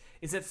things,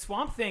 is that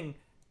Swamp Thing.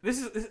 This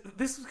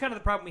is kind of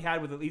the problem we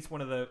had with at least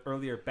one of the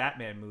earlier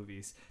Batman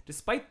movies.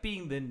 Despite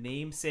being the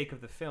namesake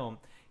of the film,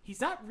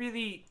 he's not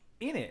really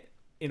in it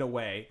in a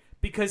way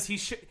because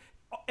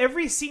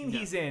every scene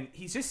he's in,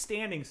 he's just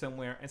standing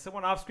somewhere and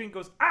someone off screen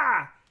goes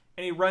ah,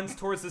 and he runs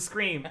towards the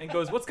screen and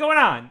goes, "What's going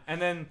on?"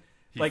 And then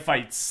he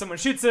fights. Someone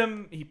shoots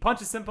him. He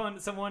punches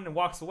someone and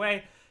walks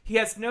away.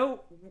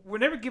 We're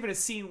never given a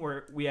scene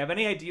where we have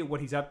any idea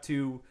what he's up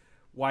to,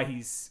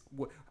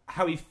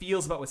 how he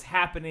feels about what's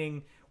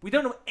happening. We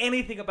don't know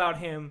anything about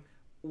him,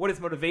 what his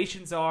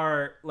motivations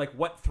are, like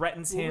what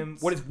threatens him,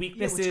 what his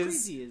weakness what's is.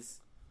 Crazy is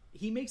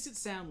he makes it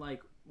sound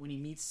like when he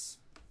meets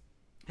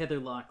Heather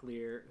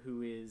Locklear,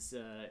 who is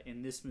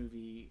in this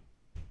movie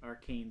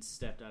Arcane's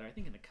stepdaughter. I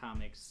think in the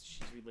comics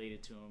she's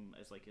related to him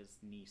as like his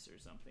niece or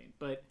something.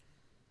 But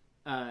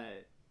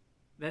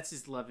that's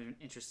his love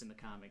interest in the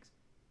comics.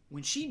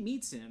 When she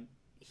meets him,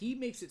 he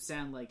makes it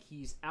sound like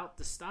he's out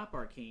to stop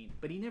Arcane,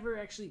 but he never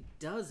actually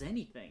does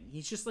anything.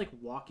 He's just like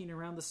walking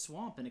around the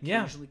swamp and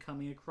occasionally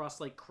coming across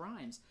like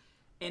crimes.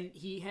 And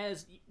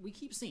we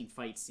keep saying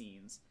fight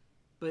scenes,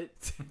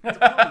 but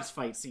all these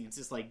fight scenes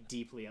is like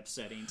deeply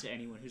upsetting to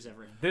anyone who's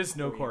ever. There's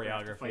no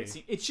choreography. Fight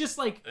scene. It's just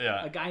like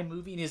a guy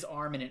moving his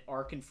arm in an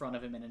arc in front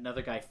of him and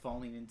another guy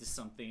falling into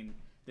something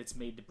that's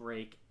made to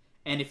break.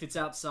 And if it's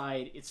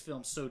outside, it's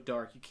filmed so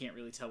dark you can't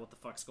really tell what the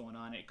fuck's going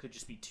on. It could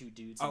just be two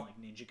dudes in like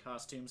ninja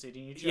costumes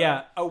hitting each other.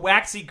 Yeah, a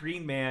waxy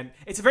green man.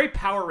 It's a very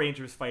Power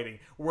Rangers fighting,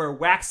 where a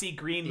waxy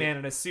green man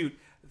in a suit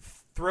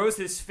throws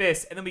his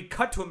fist, and then we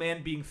cut to a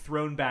man being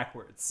thrown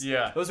backwards.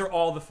 Yeah, those are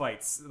all the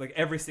fights, like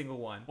every single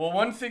one. Well,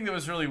 one thing that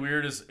was really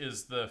weird is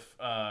the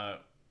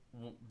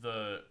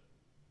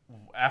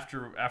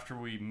after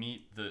we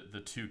meet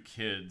the two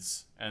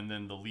kids, and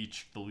then the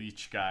leech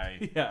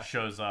guy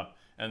shows up.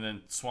 And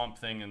then Swamp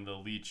Thing and the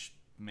Leech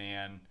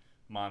Man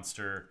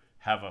monster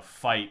have a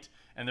fight.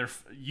 And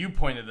you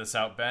pointed this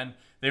out, Ben.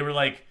 They were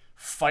like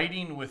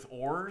fighting with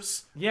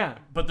oars. Yeah.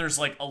 But there's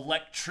like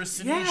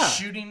electricity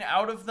shooting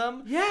out of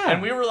them. Yeah.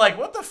 And we were like,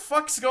 what the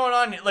fuck's going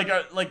on? Like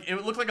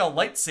it looked like a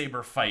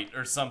lightsaber fight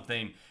or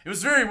something. It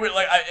was very weird.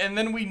 And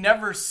then we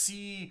never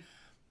see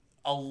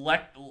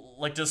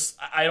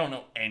I don't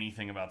know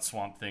anything about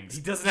Swamp Thing's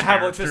He doesn't have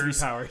characters,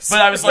 electricity powers.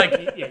 But I was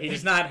like, He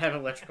does not have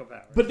electrical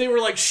power. but they were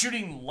like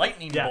shooting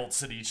lightning Yeah.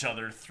 bolts at each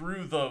other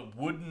through the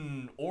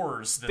wooden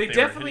oars that They they were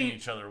definitely- hitting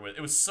each other with.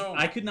 It was so.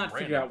 I could not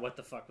figure random. out what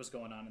the fuck was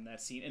going on in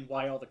that scene and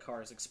why all the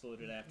cars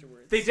exploded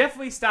afterwards. They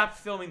definitely stopped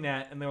filming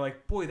that, and they're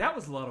like, boy, that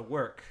was a lot of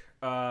work.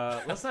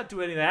 Let's not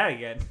do any of that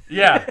again.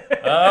 Yeah,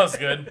 that was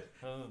good.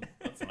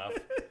 That's enough.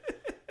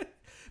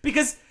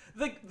 Because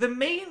the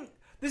main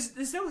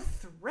there's no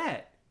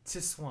threat to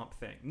Swamp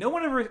Thing. No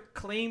one ever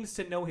claims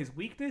to know his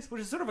weakness,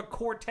 which is sort of a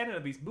core tenet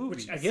of these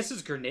movies. Which I guess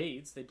is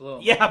grenades. They blow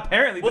him Yeah, up.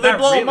 apparently. Well, but they not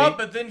blow him really. up,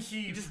 but then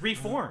he Just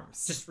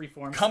reforms. Just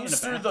reforms. comes in a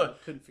through bathroom.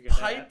 the Couldn't figure that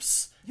out.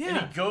 pipes Yeah.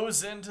 and he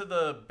goes into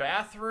the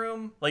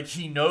bathroom. Like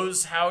he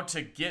knows how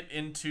to get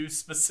into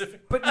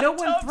specific. But no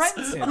one bathtubs.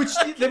 threatens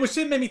him. Which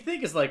made me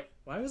think is like,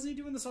 why wasn't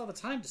he doing this all the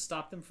time to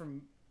stop them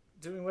from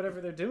doing whatever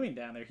they're doing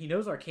down there? He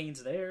knows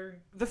Arcane's there.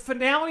 The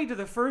finale to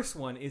the first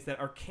one is that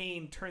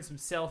Arcane turns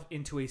himself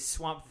into a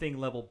Swamp Thing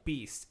level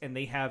beast, and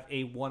they have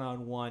a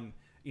one-on-one,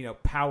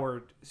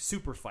 powered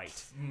super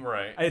fight.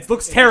 Right. It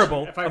looks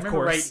terrible, If I of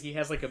remember course. right, he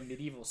has like a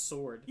medieval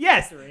sword.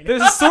 Yes, during it.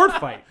 there's a sword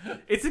fight.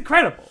 It's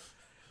incredible.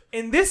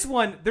 In this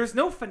one, there's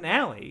no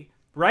finale,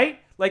 right?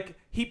 Like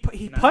he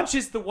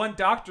punches the one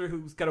doctor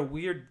who's got a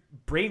weird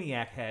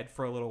brainiac head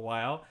for a little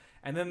while,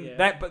 and then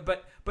Yeah.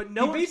 but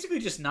no He one, basically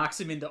just knocks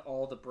him into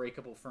all the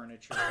breakable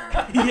furniture.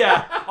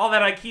 yeah, all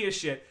that IKEA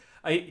shit.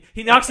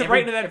 He knocks him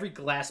right into that. every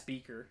glass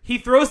beaker. He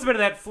throws them into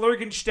that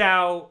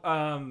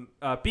Flurgenstau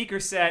beaker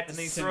set, and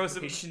then he throws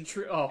them.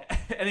 Oh,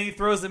 And then he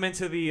throws them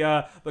into the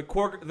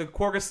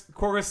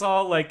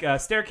Korgosol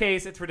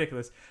staircase. It's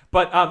ridiculous,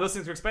 but those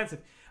things are expensive.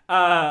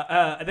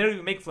 They don't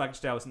even make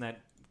Flagstaus in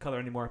that color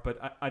anymore.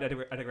 But I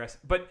digress.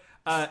 But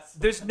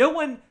there's no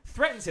one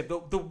threatens him.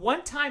 The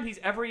one time he's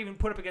ever even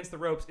put up against the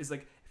ropes is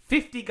like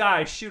 50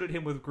 guys shoot at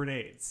him with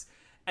grenades.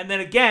 And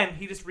then again,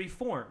 he just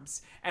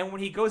reforms. And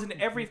when he goes into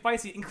every fight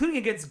scene, including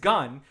against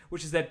Gunn,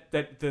 which is that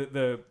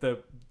the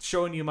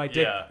showing you my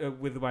dick Yeah.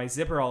 with my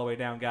zipper all the way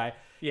down guy,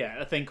 yeah,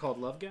 a thing called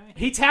Love Guy.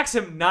 he attacks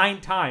him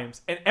 9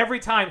 times, and every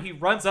time he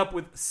runs up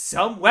with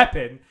some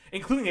weapon,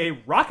 including a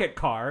rocket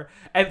car,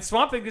 and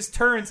Swamp Thing just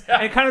turns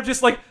and kind of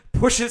just like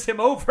pushes him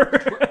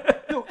over.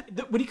 No,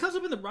 when he comes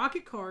up in the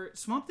rocket car,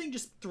 Swamp Thing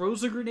just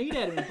throws a grenade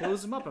at him and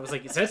blows him up. I was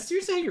like, is that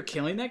seriously how you're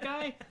killing that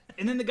guy?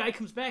 And then the guy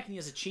comes back and he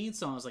has a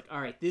chainsaw. I was like, all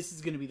right, this is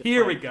going to be the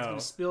Here fight. we It's go. going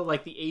to spill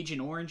like the Agent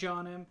Orange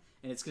on him,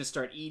 and it's going to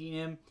start eating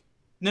him.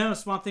 No,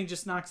 Swamp Thing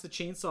just knocks the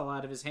chainsaw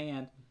out of his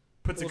hand,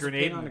 Puts a pulls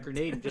grenade pin on a in.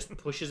 grenade, and just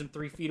pushes him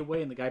 3 feet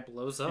away, and the guy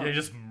blows up. Yeah, he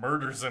just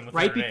murders him with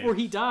Right a grenade. before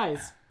he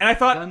dies, And I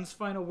thought, Gunn's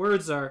final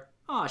words are,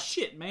 "Aw,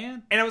 shit,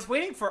 man." and I was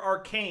waiting for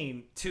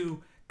Arcane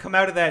to come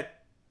out of that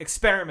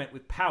experiment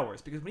with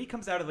powers, because when he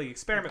comes out of the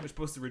experiment, which is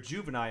supposed to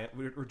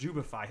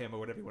rejuvify him, or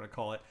whatever you want to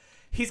call it,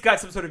 he's got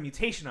some sort of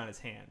mutation on his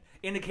hand,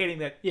 indicating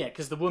that Yeah,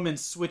 because the woman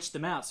switched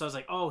them out. So I was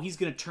like, oh, he's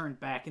going to turn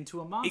back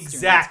into a monster. and that's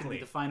Exactly. going to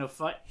be the final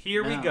fight.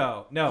 Here we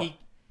go. No.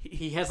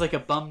 He has like a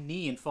bum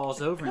knee and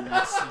falls over, and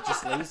that's, he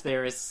just lays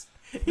there as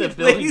he the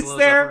building lays blows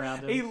there. up around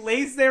him. He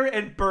lays there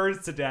and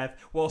burns to death,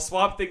 while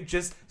Swamp Thing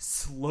just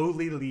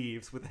slowly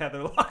leaves with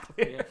Heather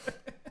Locklear. Yeah.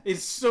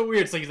 It's so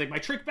weird. It's like he's like, my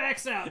trick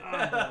back's out. Oh,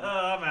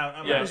 I'm out.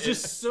 I'm Yeah, it out. was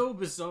just so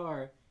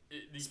bizarre.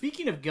 It-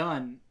 Speaking of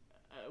Gunn,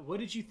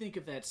 what did you think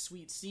of that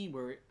sweet scene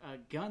where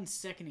Gunn's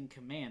second in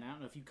command? I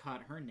don't know if you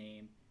caught her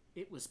name.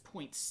 It was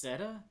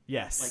Poinsettia,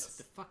 Yes. like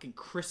the fucking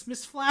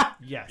Christmas flower.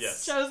 Yes. Yes.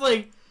 So I was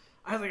like,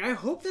 I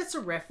hope that's a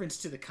reference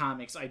to the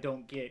comics I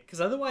don't get, because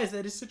otherwise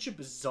that is such a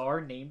bizarre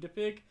name to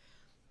pick.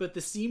 But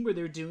the scene where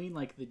they're doing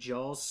like the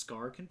Jaws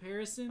scar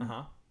comparison,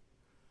 Uh-huh.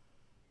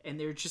 and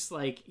they're just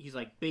like, he's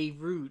like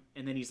Beirut,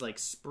 and then he's like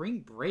Spring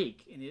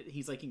Break, and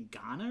he's like in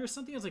Ghana or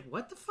something. I was like,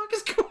 what the fuck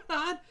is going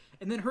on?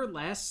 And then her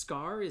last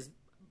scar is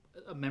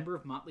a member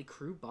of Motley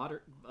Crue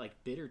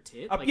bit her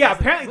tit. Like, I Yeah, was like,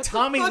 apparently what the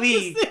Tommy fuck Lee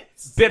is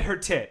this? bit her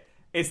tit.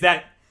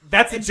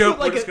 That's a And joke so,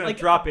 like we're just going to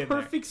drop in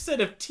there. perfect set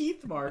of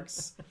teeth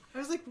marks. I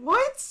was like,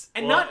 what?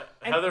 And Well, not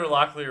and, Heather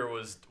Locklear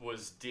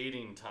was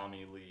dating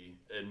Tommy Lee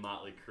in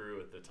Motley Crue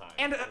at the time.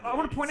 and in the I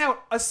want to 80s. point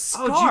out a Oh,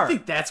 scar. do you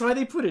think that's why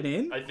they put it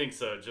in? I think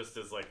so, just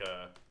as like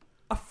a.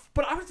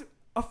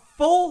 a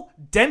full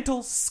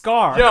dental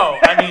scar. No,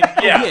 I mean,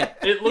 yeah, Yeah.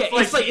 it looked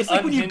like it's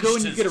like when you go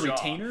and unhinged you get a his jaw.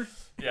 retainer.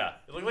 Yeah,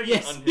 it looked like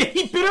Yes, he yeah, unhinged.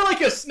 he bit her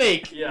like a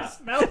snake. Yeah.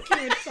 His mouth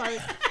came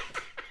inside.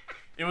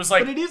 It was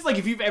like But it is like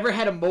if you've ever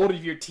had a mold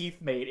of your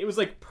teeth made, it was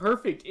like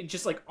perfect and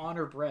just like on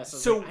her breast. I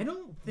was So like, I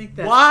don't think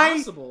that's Why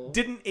possible.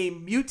 didn't a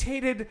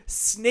mutated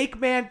Snake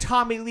Man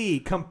Tommy Lee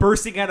come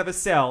bursting out of a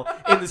cell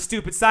in the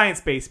stupid science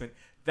basement?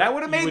 That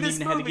would have you made wouldn't this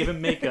even movie. have to give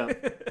him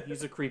makeup.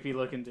 He's a creepy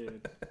looking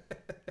dude.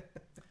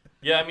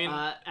 yeah. I mean,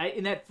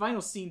 In that final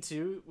scene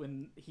too,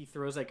 when he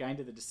throws that guy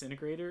into the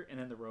disintegrator and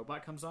then the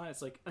robot comes on,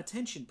 it's like,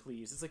 attention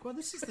please. It's like, well,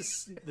 this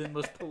is the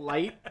most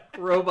polite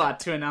robot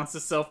to announce a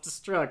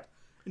self-destruct.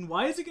 And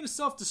why is it going to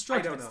self-destruct? I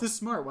If don't it's know. this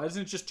smart. Why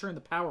doesn't it just turn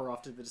the power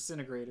off to the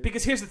disintegrator?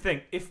 Because here's the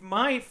thing: if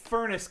my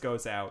furnace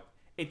goes out,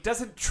 it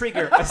doesn't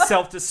trigger a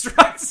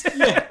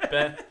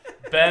self-destruct.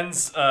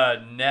 Ben's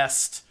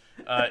nest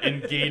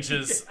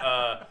engages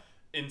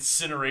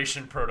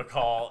incineration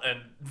protocol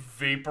and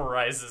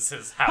vaporizes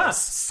his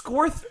house.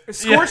 Scorched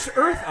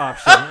earth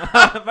option.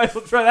 Might as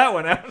well try that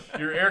one out.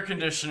 Your air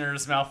conditioner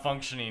is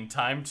malfunctioning.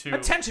 Time to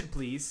Attention,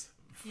 please.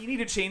 You need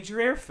to change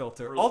your air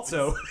filter. Release-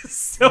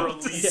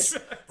 Also,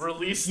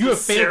 release You the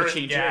have failed to sarin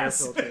change your air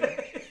gas.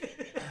 filter.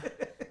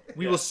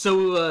 We will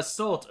sow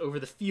salt over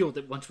the field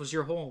that once was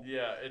your home.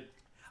 Yeah,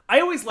 I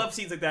always love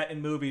scenes like that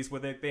in movies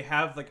where they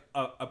have like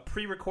a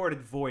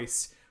pre-recorded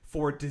voice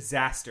for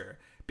disaster,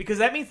 because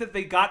that means that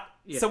they got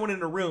someone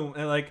in a room and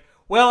they're like,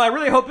 well, I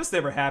really hope this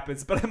never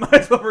happens, but I might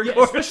as well record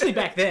Yeah, especially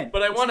back then.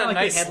 But I It's want not a like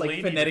they nice had, like,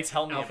 lady phonetic to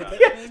tell me alphabet.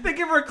 about it. Yeah, they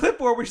give her a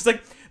clipboard where she's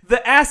like,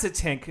 the acid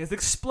tank has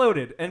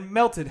exploded and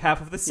melted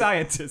half of the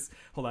scientists.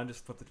 Hold on,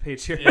 just flip the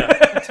page here. Yeah,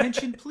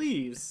 Attention,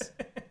 please.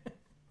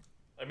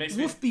 it makes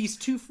me. Wolf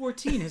Beast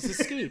 214 has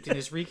escaped and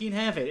is wreaking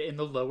havoc in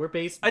the lower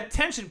basement.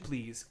 Attention,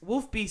 please.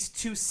 Wolf Beast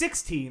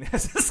 216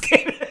 has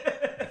escaped.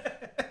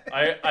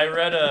 I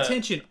read a.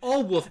 Attention,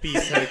 all Wolf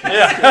Beasts have escaped.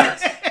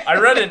 Yeah, I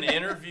read an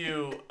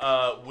interview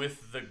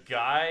with the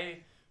guy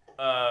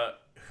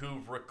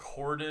who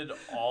recorded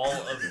all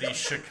of the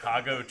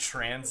Chicago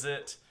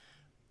Transit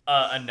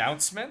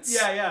announcements.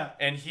 Yeah.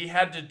 And he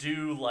had to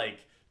do like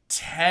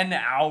 10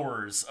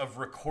 hours of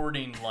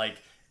recording like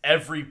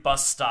every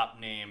bus stop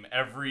name,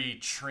 every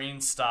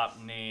train stop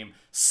name,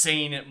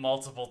 saying it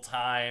multiple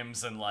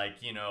times, and like,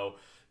 you know,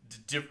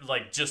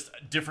 like just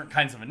different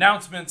kinds of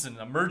announcements and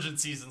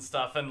emergencies and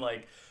stuff. And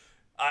like,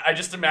 I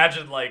just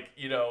imagine, like,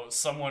 you know,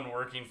 someone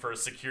working for a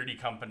security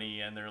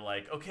company and they're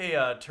like, okay,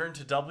 turn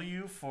to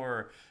W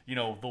for, you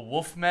know, the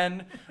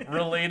Wolfmen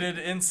related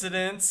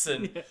incidents.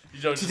 And,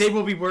 you know, Today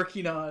we'll be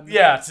working on...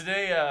 yeah,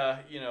 today,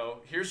 you know,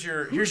 here's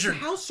your Whose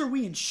house are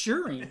we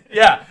insuring?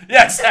 yeah,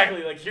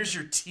 exactly. Like, here's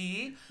your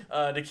tea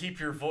to keep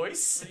your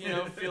voice, you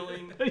know,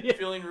 feeling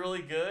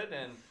really good.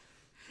 And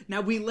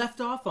Now, we left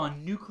off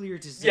on nuclear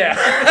disaster. yeah,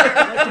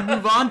 I'd like to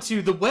move on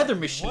to the weather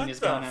machine What has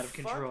the gone out of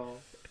fuck? control.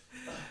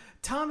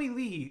 Tommy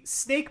Lee,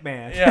 Snake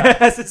Man, Yeah.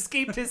 has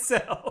escaped his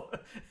cell.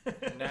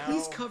 now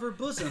Please cover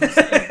bosoms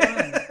and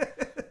run.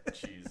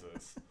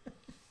 Jesus.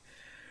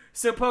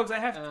 So, Pogues, I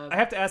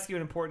have to ask you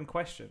an important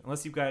question,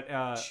 unless you've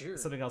got Sure.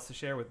 something else to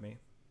share with me.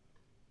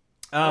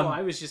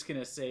 I was just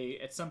going to say,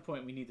 at some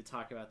point we need to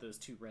talk about those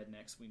two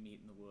rednecks we meet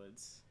in the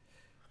woods.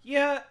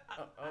 Yeah.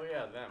 Oh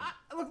yeah, them.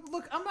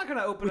 Look, I'm not going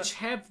to open Which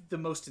have the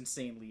most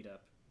insane lead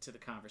up to the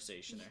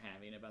conversation they're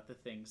having about the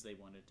things they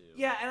want to do.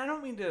 Yeah, and I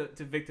don't mean to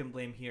victim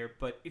blame here,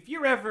 but if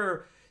you're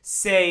ever,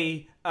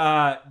 say,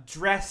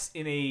 dressed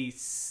in a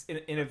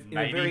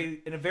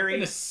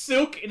very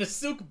silk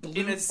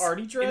blue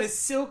party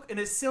dress. in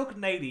a silk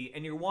nightie,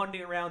 and you're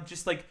wandering around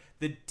just like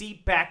the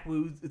deep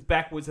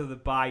backwoods of the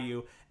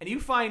bayou, and you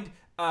find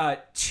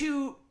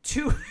two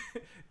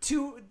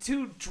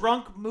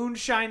drunk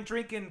moonshine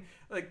drinking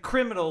like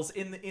criminals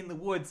in the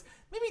woods,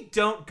 maybe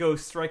don't go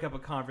strike up a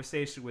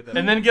conversation with them.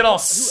 And then get all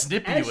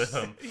snippy with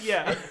them.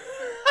 Yeah.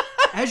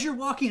 As you're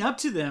walking up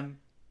to them,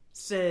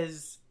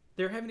 says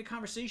they're having a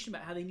conversation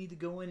about how they need to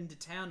go into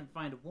town and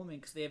find a woman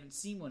because they haven't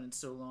seen one in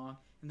so long.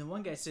 And the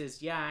one guy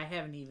says, "Yeah, I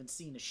haven't even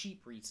seen a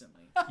sheep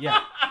recently." Yeah.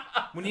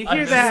 When you I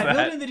hear missed that, that.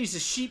 Building that he's a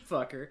sheep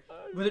fucker.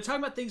 When they're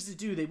talking about things to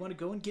do, they want to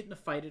go and get in a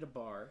fight at a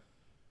bar.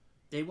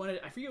 They want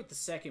to, I forget what the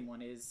second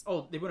one is.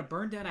 Oh, they want to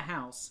burn down a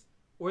house,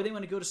 or they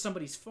want to go to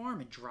somebody's farm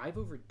and drive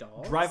over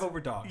dogs. drive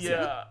over dogs.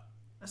 Yeah.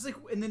 I was like,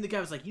 and then the guy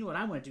was like, "You know what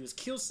I want to do is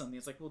kill something."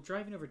 It's like, well,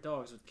 driving over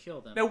dogs would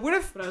kill them. Now, what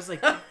if But I was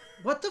like,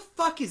 what the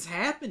fuck is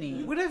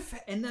happening? What if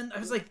And then I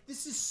was like,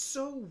 this is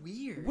so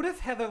weird. what if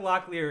Heather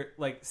Locklear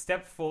like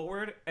stepped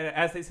forward and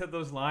as they said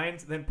those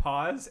lines, then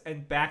paused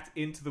and backed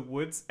into the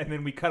woods, and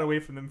then we cut away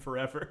from them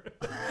forever?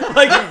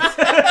 Like,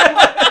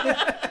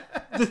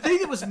 The thing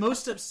that was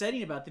most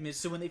upsetting about them is,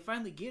 so when they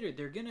finally get her,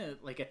 they're gonna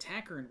like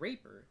attack her and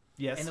rape her.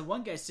 yes. And the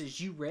one guy says,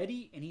 "You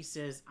ready?" And he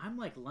says, "I'm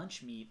like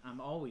lunch meat.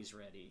 I'm always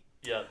ready."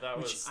 Yeah, that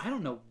Which was. I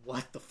don't know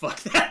what the fuck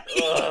that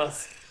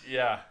means.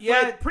 Yeah.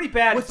 yeah, pretty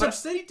bad. What's but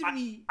upsetting to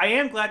me? I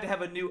am glad to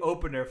have a new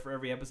opener for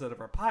every episode of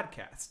our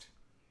podcast.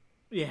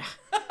 Yeah.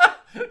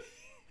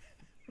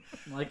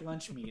 Like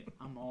lunch meat,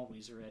 I'm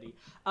always ready.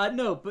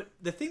 No, but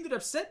the thing that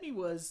upset me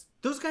was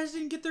those guys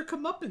didn't get their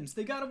comeuppance.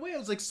 They got away. I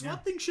was like,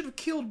 Swamp Thing should have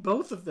killed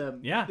both of them.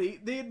 Yeah.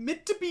 They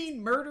admit to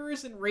being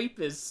murderers and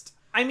rapists.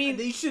 I mean, And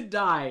they should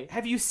die.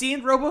 have you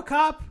seen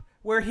RoboCop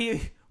where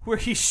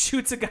he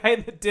shoots a guy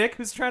in the dick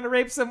who's trying to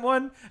rape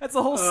someone? That's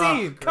the whole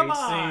scene. great Come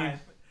on. scene.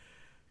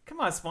 Come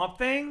on, Swamp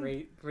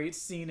Thing. Great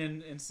scene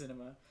in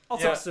cinema.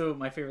 Also- Also,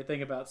 my favorite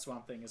thing about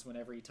Swamp Thing is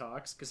whenever he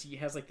talks, because he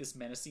has like this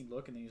menacing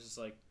look, and then he's just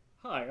like,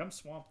 "Hi, I'm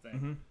Swamp Thing."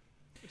 Mm-hmm.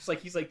 It's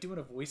like he's like doing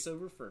a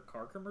voiceover for a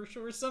car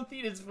commercial or something.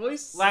 His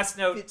voice Last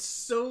note. fits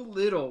so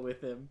little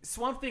with him.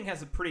 Swamp Thing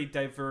has a pretty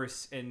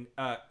diverse and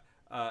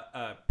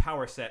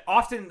power set,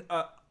 often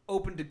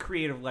open to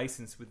creative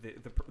license with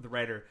the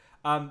writer.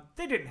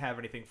 They didn't have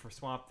anything for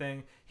Swamp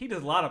Thing. He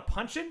does a lot of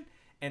punching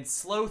and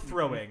slow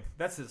throwing.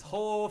 That's his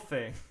whole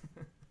thing.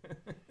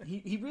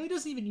 He really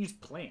doesn't even use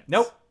plants.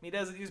 Nope, he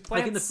doesn't use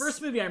plants. Like in the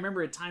first movie, I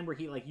remember a time where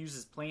he like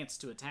uses plants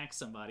to attack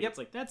somebody. Yep. It's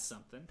like that's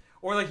something.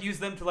 Or like use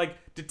them to like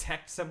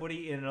detect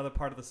somebody in another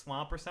part of the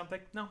swamp or something.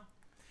 No,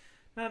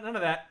 none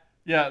of that.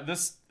 Yeah,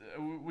 this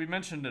we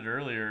mentioned it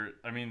earlier.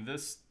 I mean,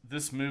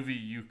 this movie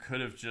you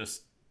could have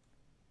just,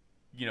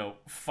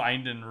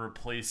 find and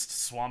replaced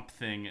Swamp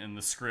Thing in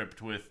the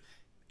script with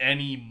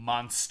any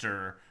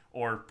monster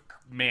or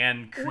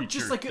man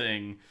creature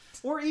thing.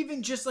 Or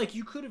even just like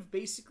you could have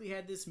basically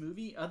had this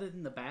movie other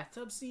than the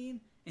bathtub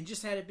scene and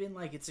just had it been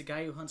like it's a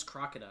guy who hunts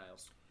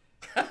crocodiles.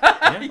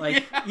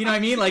 Like, you know what I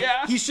mean? Like,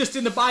 he's just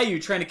in the bayou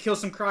trying to kill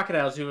some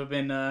crocodiles who have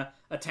been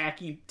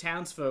attacking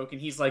townsfolk,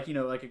 and he's like,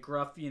 like a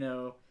gruff,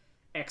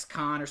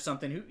 ex-con or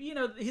something who,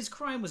 his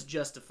crime was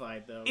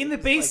justified, though. In the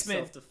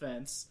basement, like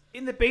self-defense.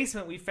 In the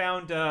basement, we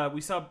found,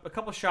 we saw a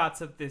couple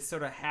shots of this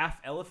sort of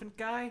half-elephant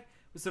guy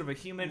with sort of a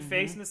human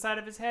face on the side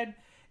of his head.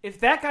 If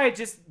that guy had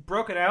just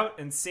broken out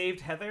and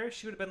saved Heather,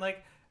 she would have been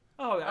like,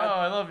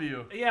 I love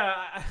you. Yeah,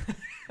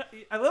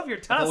 I love your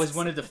tusks. I've always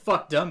wanted to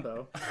fuck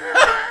Dumbo.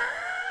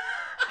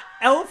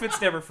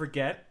 Elephants never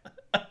forget.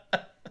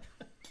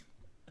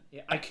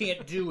 Yeah, I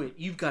can't do it.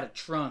 You've got a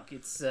trunk.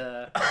 It's,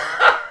 I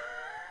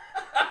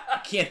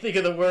can't think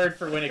of the word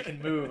for when it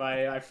can move.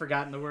 I've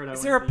forgotten the word.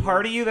 Is there a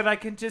part of you that I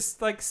can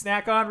just, like,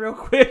 snack on real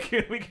quick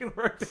and we can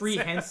work this out?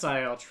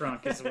 Prehensile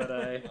trunk is what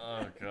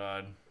Oh,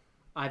 God.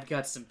 I've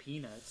got some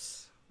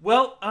peanuts.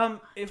 Well,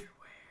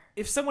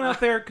 if someone out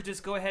there could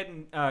just go ahead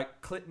and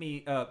clip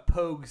me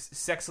Pogue's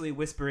sexily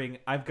whispering,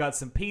 "I've got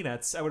some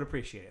peanuts," I would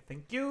appreciate it.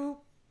 Thank you.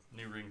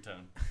 New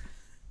ringtone.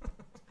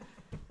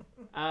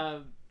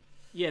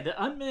 Yeah,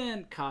 the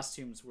unmanned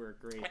costumes were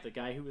great. The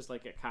guy who was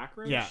like a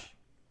cockroach. Yeah.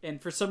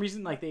 And for some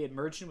reason, like they had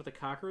merged him with a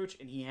cockroach,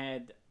 and he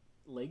had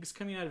legs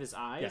coming out of his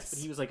eyes, Yes. but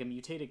he was like a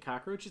mutated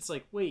cockroach. It's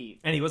like, wait.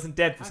 And he wasn't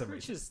dead for some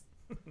reason.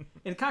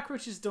 And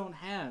cockroaches don't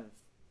have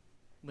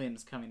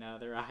limbs coming out of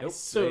their eyes. Nope,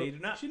 so they do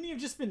not. Shouldn't he have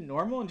just been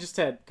normal and just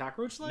had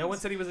cockroach legs? No one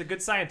said he was a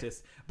good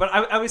scientist. But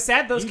I was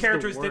sad those He's the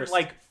characters didn't, worst.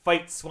 like,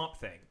 fight Swamp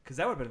Thing. Because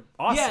that would have been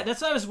awesome. Yeah,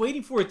 that's what I was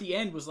waiting for at the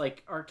end, was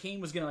like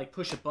Arcane was going to like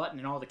push a button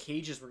and all the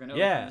cages were going to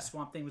open, and the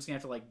Swamp Thing was going to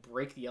have to like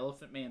break the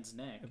Elephant Man's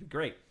neck. That'd be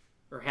great.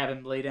 Or have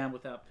him lay down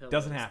without pillows.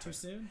 Doesn't happen. Too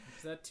soon?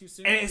 Is that too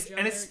soon? And for it's, John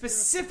and it's Eric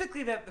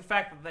specifically the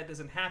fact that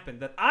doesn't happen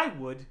that I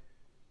would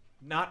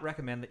not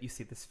recommend that you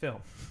see this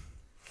film.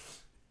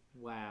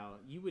 Wow,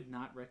 you would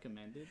not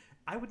recommend it?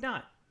 I would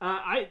not.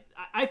 I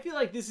feel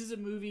like this is a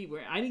movie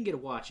where I didn't get to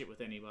watch it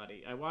with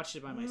anybody. I watched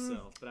it by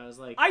myself, but I was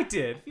like, I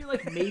did. I feel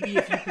like maybe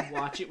if you could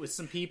watch it with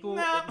some people,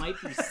 No. it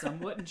might be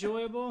somewhat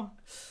enjoyable.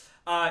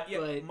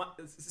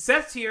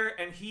 Seth's here,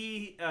 and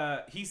he's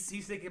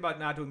thinking about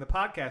not doing the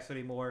podcast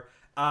anymore.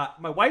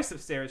 My wife's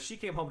upstairs. She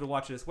came home to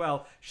watch it as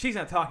well. She's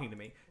not talking to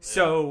me,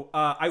 so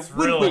I It's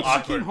wouldn't. real Wait, she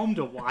awkward. came home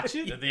to watch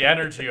it? The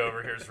energy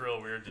over here is real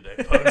weird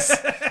today, folks.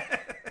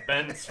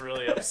 Ben's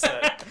really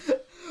upset.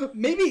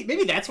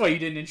 Maybe that's why you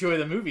didn't enjoy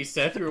the movie,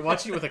 Seth. You were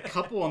watching it with a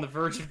couple on the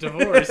verge of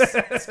divorce.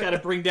 It's got to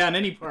bring down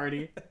any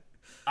party.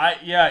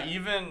 I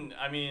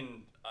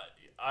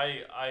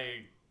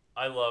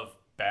love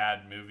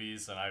bad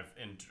movies, and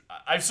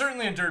I've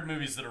certainly endured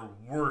movies that are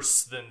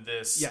worse than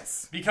this.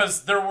 Yes.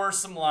 Because there were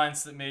some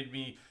lines that made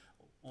me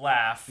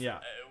laugh, Yeah.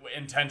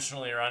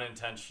 intentionally or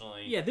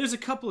unintentionally. Yeah, there's a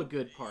couple of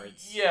good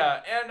parts.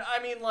 Yeah, and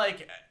I mean,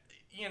 like,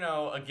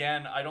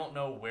 again, I don't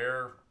know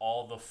where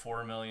all the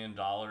 $4 million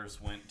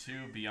went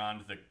to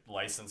beyond the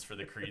license for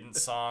the Creedence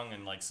song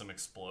and like some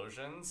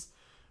explosions,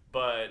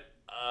 but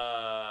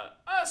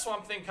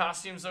Swamp Thing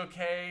costume's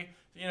okay.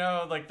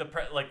 Like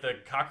the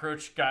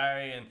cockroach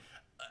guy, and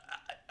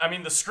I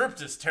mean the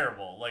script is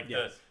terrible. Like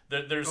Yes.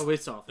 there's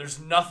it's awful. There's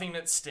nothing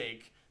at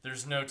stake.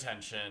 There's no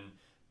tension.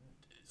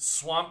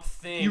 Swamp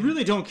Thing. You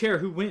really don't care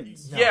who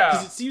wins. Yeah.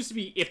 Because it seems to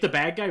be, if the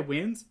bad guy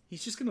wins,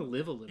 he's just going to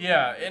live a little.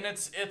 Yeah, and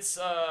it's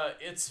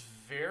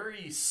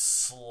very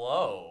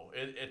slow.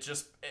 It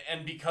just,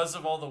 and because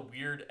of all the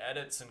weird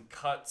edits and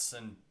cuts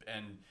and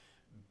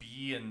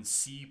B and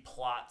C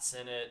plots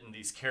in it, and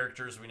these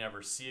characters we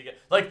never see again.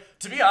 Like,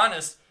 to be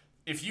honest,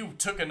 if you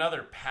took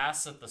another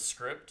pass at the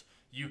script,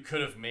 you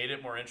could have made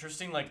it more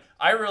interesting. Like,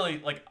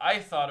 I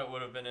thought it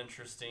would have been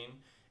interesting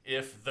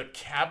if the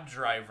cab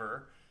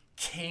driver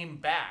came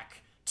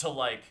back to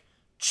like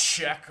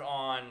check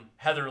on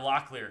Heather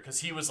Locklear, because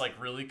he was like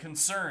really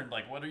concerned,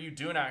 like, what are you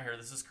doing out here,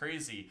 this is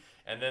crazy.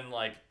 And then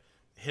like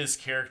his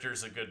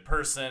character's a good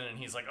person, and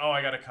he's like, oh,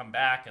 I gotta come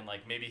back, and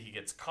like maybe he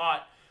gets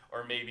caught,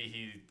 or maybe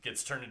he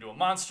gets turned into a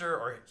monster,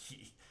 or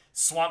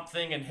Swamp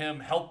Thing and him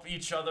help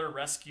each other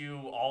rescue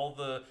all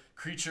the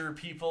creature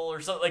people or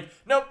something. Like,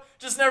 nope,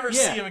 just never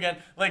see him again.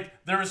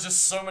 Like, there was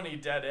just so many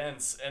dead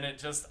ends, and it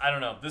just, I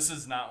don't know. This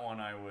is not one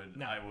I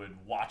would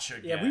watch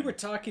again. Yeah, we were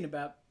talking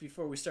about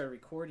before we started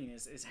recording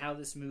is how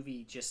this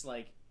movie just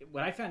like,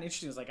 what I found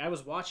interesting was like I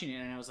was watching it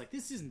and I was like,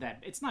 this isn't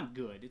that, it's not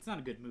good. It's not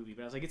a good movie,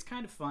 but I was like, it's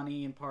kind of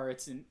funny in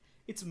parts and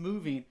it's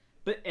moving.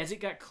 But as it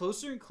got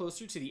closer and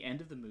closer to the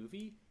end of the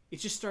movie, it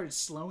just started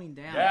slowing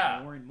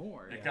down more and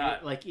more.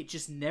 It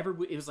just never.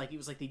 It was like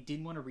they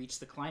didn't want to reach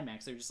the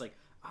climax. They were just like,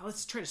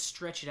 let's try to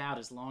stretch it out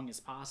as long as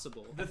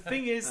possible. The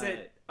thing is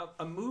that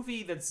a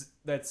movie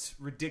that's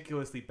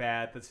ridiculously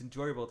bad, that's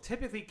enjoyable,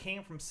 typically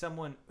came from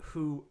someone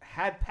who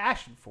had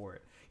passion for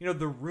it. You know,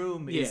 The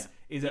Room is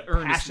a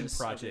passion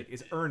project,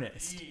 is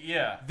earnest.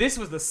 Yeah. This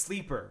was the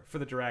sleeper for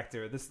the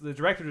director. The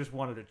director just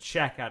wanted a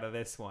check out of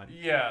this one.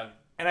 Yeah.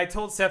 And I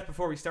told Seth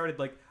before we started,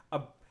 like,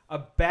 a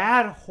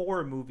bad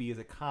horror movie is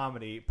a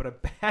comedy, but a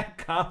bad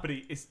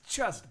comedy is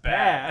just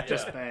bad.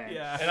 Just bad.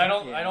 Yeah. And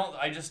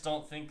I just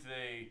don't think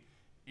they,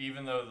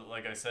 even though,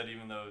 like I said,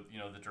 even though, you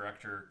know, the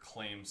director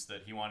claims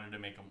that he wanted to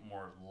make a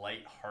more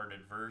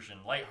lighthearted version.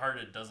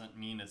 Lighthearted doesn't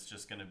mean it's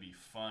just going to be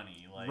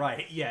funny. Like,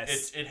 right,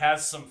 yes. It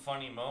has some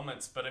funny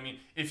moments, but I mean,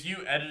 if you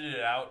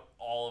edited out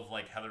all of,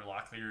 like, Heather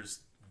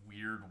Locklear's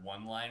weird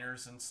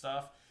one-liners and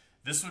stuff,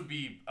 this would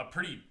be a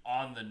pretty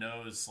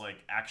on-the-nose, like,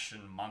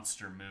 action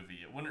monster movie.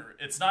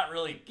 It's not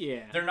really...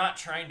 Yeah. They're not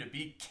trying to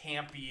be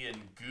campy and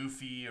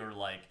goofy or,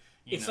 like,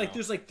 It's like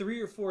there's like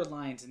 3 or 4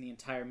 lines in the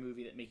entire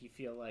movie that make you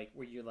feel like,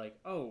 where you're like,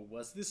 oh,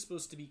 was this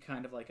supposed to be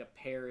kind of like a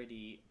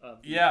parody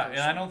of the Yeah, first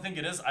and I one? don't think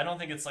it is. I don't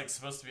think it's, like,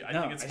 supposed to be... I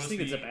think it's supposed to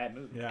be it's a bad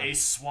movie. Yeah. a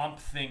Swamp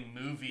Thing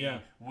movie Yeah.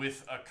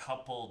 with a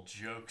couple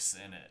jokes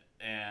in it.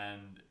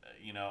 And,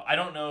 you know, I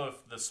don't know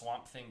if the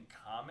Swamp Thing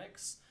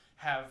comics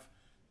have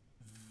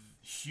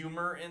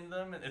humor in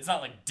them. It's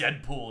not like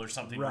Deadpool or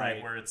something,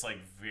 right? Where it's,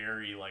 like,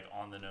 very, like,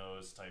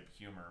 on-the-nose type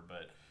humor,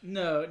 but...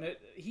 No,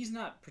 he's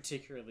not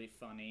particularly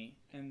funny.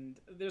 And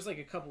there's like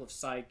a couple of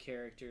side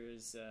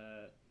characters.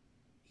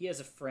 He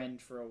has a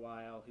friend for a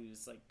while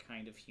who's like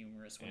kind of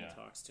humorous when he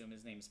talks to him.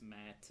 His name's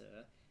Matt.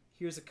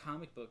 Here's a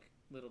comic book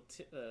little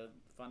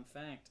fun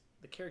fact.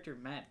 The character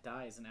Matt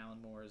dies in Alan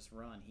Moore's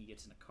run. He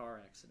gets in a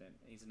car accident.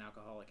 He's an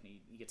alcoholic and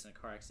he gets in a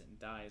car accident and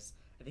dies.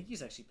 I think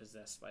he's actually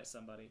possessed by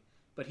somebody.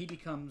 But he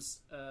becomes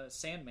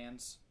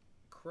Sandman's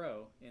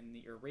crow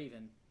or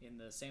Raven in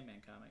the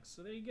Sandman comics.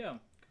 So there you go.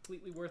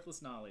 Completely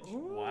worthless knowledge.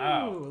 Ooh,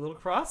 Wow. A little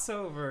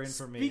crossover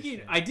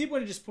information. I did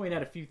want to just point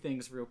out a few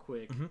things real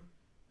quick. Mhm.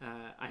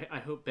 I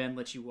hope Ben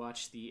let you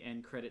watch the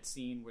end credit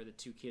scene where the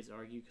 2 kids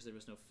argue because there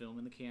was no film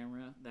in the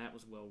camera. That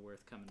was well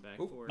worth coming back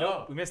for.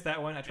 no. We missed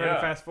that one. I tried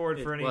to fast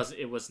forward for any.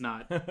 It was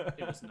not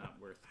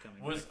worth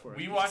coming back for.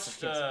 We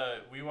watched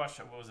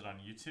what was it on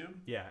YouTube?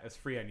 Yeah, it's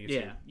free on YouTube.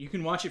 Yeah, you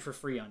can watch it for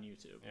free on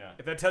YouTube. Yeah.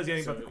 If that tells you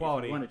anything So about the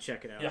quality. if you want to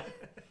check it out. Yeah.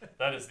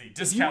 That is the If you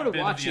discount want to bin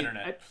of watch the it,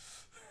 internet.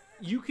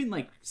 you can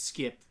like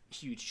skip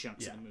huge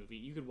chunks of the movie.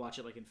 You could watch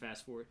it like in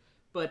fast forward.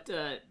 But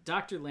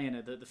Dr.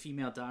 Lana, the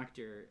female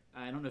doctor,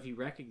 I don't know if you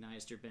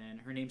recognized her, Ben.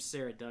 Her name's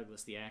Sarah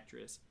Douglas, the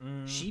actress.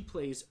 She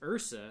plays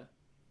Ursa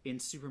in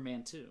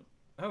Superman 2.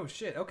 Oh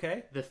shit!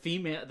 Okay. The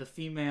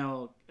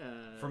female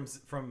From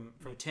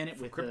lieutenant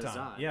from with Krypton.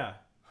 Zod. Yeah.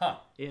 Huh.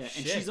 Yeah, and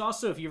Shit. she's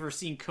also, if you've ever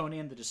seen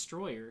Conan the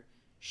Destroyer,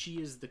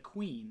 she is the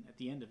queen at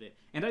the end of it.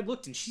 And I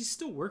looked, and she's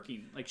still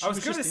working. Like she I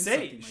was going to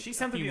say like, she a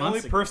sounds like few the only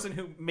months ago. person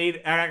who made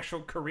an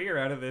actual career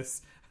out of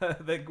this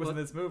that was in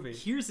this movie.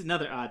 Here's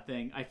another odd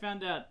thing. I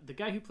found out the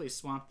guy who plays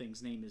Swamp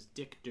Thing's name is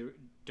Dick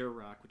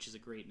Durock, which is a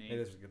great name. It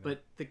is a good name.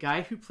 But the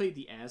guy who played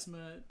the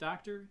asthma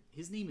doctor,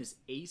 his name is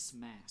Ace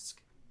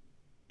Mask.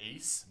 Ace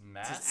It's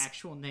Mask? his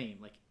actual name.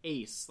 Like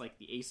Ace, like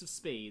the Ace of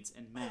Spades,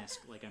 and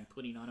Mask, like I'm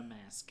putting on a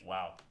mask.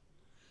 Wow.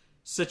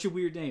 Such a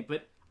weird name.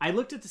 But I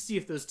looked at to see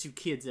if those 2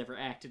 kids ever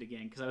acted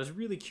again, because I was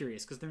really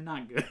curious, because they're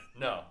not good.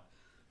 No.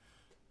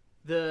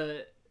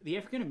 The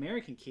African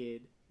American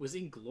kid was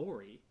in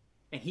Glory,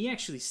 and he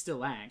actually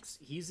still acts.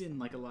 He's in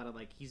like a lot of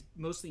he's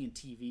mostly in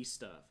TV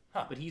stuff,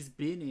 but he's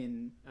been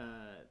in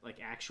like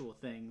actual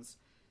things.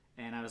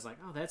 And I was like,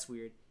 oh, that's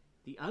weird.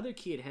 The other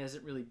kid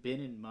hasn't really been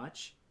in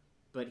much,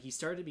 but he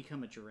started to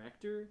become a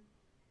director,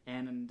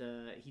 and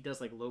he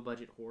does like low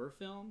budget horror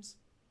films.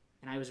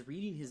 And I was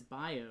reading his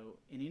bio,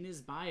 and in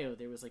his bio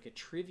there was like a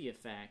trivia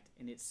fact,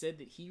 and it said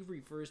that he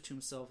refers to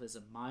himself as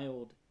a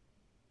mild,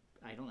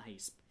 I don't know how you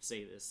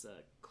say this,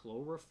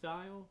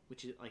 chlorophile,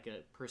 which is like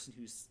a person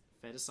who's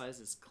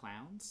fetishizes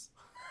clowns.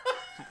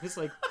 I was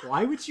like,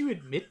 why would you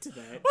admit to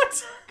that?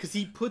 What? Because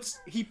he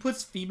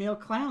puts female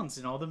clowns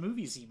in all the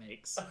movies he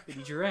makes that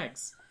he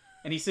directs.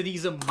 And he said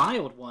he's a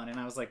mild one, and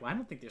I was like, well, I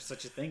don't think there's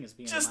such a thing as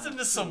being Just a mild.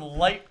 into some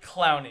light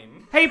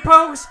clowning. Hey,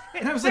 folks!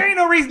 And I was there like, ain't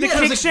no reason to I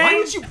was kick like, shame. why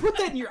would you put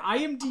that in your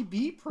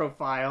IMDb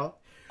profile?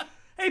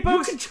 Hey, You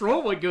folks!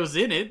 control what goes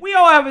in it. We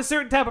all have a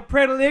certain type of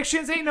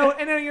predilections. Ain't none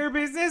of your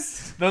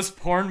business. Those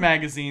porn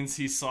magazines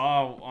he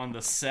saw on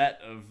the set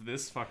of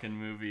this fucking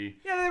movie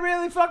Yeah, they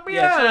really fucked me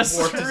Yeah, up. just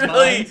warped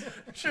his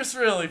just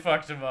really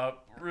fucked him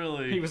up.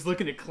 Really. He was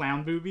looking at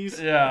clown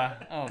boobies. Yeah.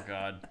 Oh,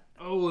 God.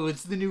 Oh,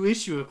 it's the new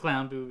issue of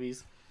Clown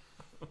Boobies.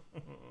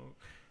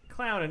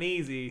 Clown and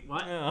easy.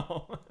 What?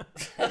 Oh.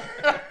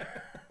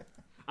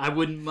 I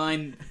wouldn't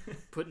mind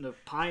putting a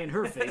pie in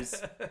her face.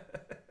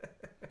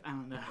 I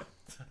don't know.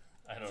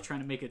 I I was don't. trying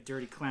to make a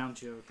dirty clown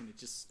joke, and it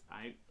just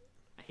I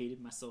hated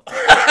myself.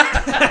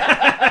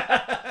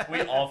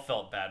 We all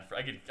felt bad for.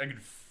 I could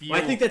feel.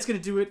 Well, I think that's going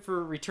to do it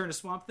for Return to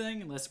Swamp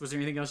Thing. Unless was there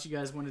anything else you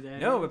guys wanted to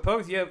add? No, but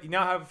Pokes, you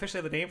now have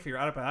officially the name for your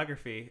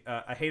autobiography.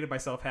 I hated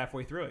myself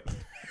halfway through it.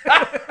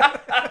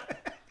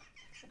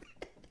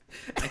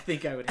 I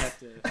think I would have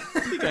to. I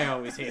think I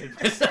always hated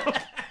myself.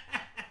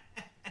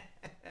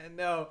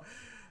 No,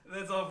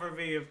 that's all for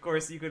me. Of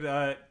course, you could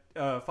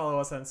follow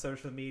us on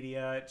social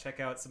media. Check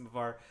out some of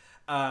our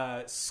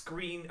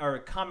screen or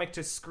comic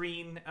to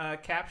screen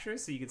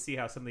captures, so you can see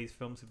how some of these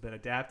films have been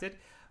adapted.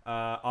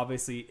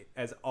 Obviously,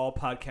 as all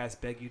podcasts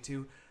beg you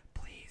to,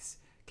 please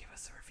give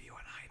us a review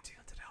on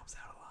iTunes. It helps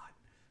out a lot.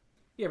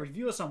 Yeah,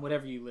 review us on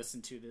whatever you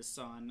listen to this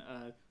on.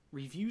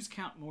 Reviews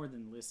count more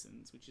than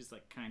listens, which is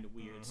like kind of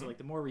weird. So like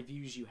the more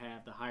reviews you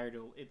have, the higher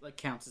it like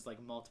counts as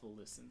like multiple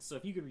listens. So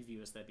if you could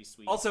review us, that'd be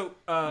sweet. Also,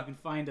 you can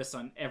find us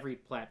on every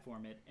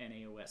platform at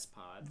NAOS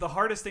Pod. the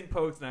hardest thing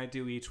Pogues and I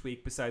do each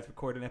week, besides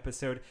record an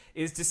episode,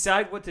 is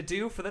decide what to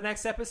do for the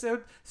next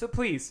episode. So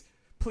please,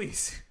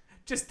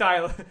 just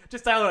dial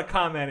a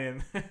comment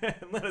in and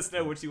let us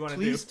know what you want to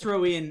do. Please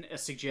throw in a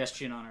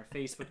suggestion on our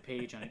Facebook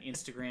page, on an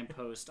Instagram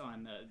post,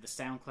 on the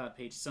SoundCloud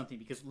page, something,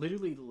 because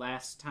literally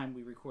last time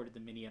we recorded the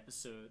mini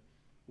episode,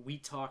 we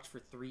talked for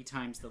 3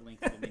 times the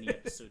length of the mini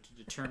episode to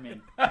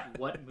determine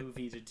what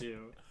movie to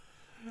do.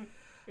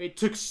 It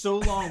took so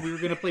long. We were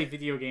going to play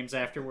video games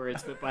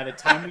afterwards, but by the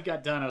time we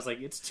got done, I was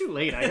like, it's too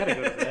late. I got to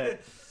go to bed.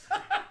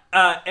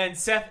 And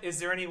Seth, is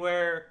there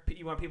anywhere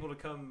you want people to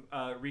come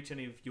reach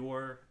any of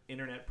your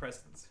internet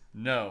presence?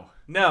 No.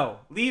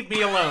 Leave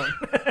me alone.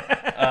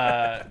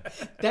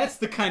 That's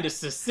the kind of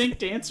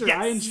succinct answer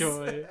I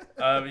enjoy.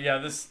 Yeah,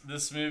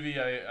 this movie,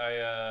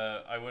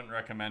 I wouldn't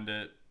recommend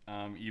it,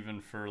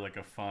 even for like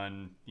a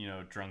fun,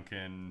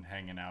 drunken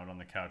hanging out on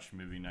the couch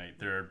movie night.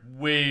 There are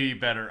way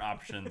better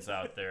options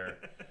out there.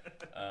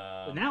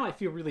 But now I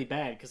feel really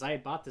bad because I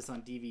had bought this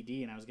on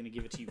DVD and I was going to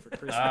give it to you for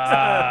Christmas.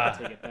 I'm going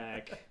to take it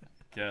back.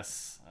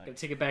 Yes. I'm going to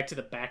take it back to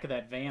the back of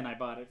that van I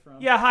bought it from.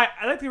 Yeah, hi.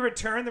 I'd like the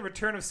return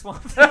of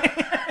Swamp Thing.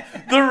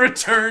 The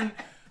return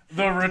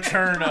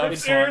of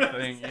Swamp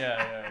Thing.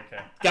 Yeah,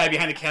 okay. Guy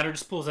behind the counter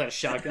just pulls out a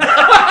shotgun.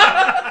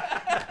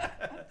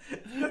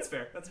 That's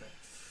fair.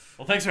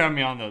 Well, thanks for having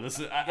me on, though. This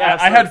is Yeah,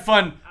 I had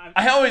fun.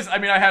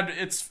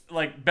 It's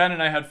like Ben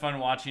and I had fun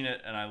watching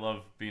it, and I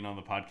love being on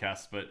the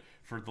podcast. But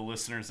for the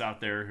listeners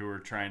out there who are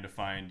trying to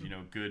find,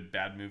 good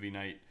bad movie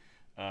night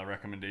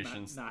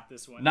recommendations, Not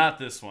this one. Not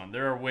this one.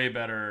 There are way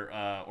better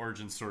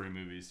origin story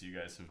movies you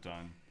guys have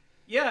done.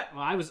 Yeah.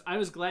 Well, I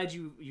was glad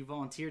you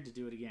volunteered to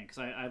do it again because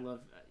I love.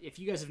 If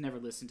you guys have never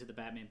listened to the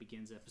Batman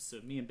Begins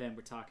episode, me and Ben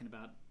were talking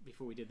about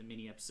before we did the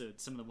mini episode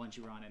some of the ones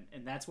you were on,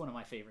 and that's one of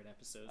my favorite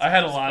episodes. I had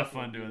a There's lot of couple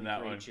fun doing really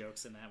that great one.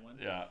 Jokes in that one.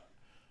 Yeah.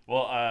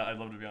 Well, I'd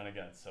love to be on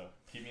again. So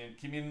keep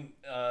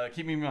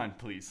me in mind,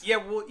 please. Yeah,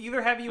 we'll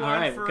either have you All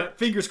on right, for...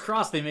 fingers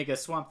crossed they make a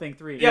Swamp Thing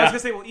 3. Yeah, I was going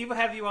to say, we'll either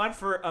have you on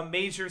for a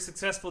major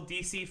successful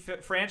DC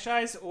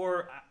franchise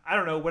or, I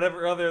don't know,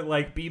 whatever other,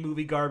 like,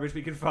 B-movie garbage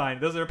we can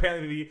find. Those are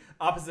apparently the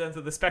opposite ends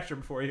of the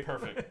spectrum for you.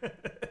 Perfect.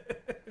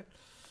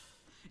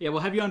 Yeah,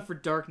 we'll have you on for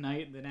Dark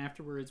Knight, and then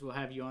afterwards we'll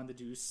have you on to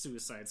do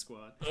Suicide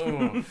Squad.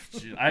 Oh,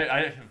 geez.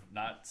 I have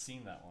not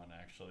seen that one,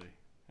 actually.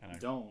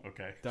 Don't.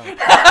 Okay. Don't.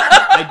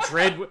 I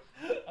dread...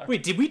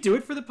 Wait, did we do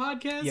it for the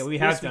podcast? Yeah, we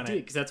have yes, done we it.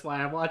 because that's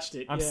why I watched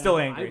it. I'm still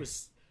angry.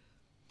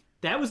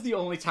 That was the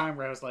only time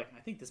where I was like, I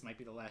think this might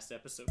be the last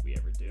episode we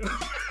ever do.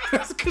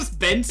 Because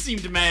Ben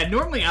seemed mad.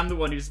 Normally I'm the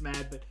one who's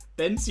mad, but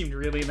Ben seemed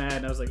really mad,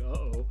 and I was like,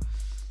 uh-oh.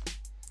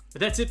 But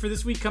that's it for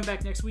this week. Come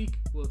back next week.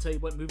 We'll tell you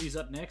what movie's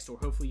up next, or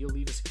hopefully you'll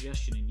leave a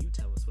suggestion and you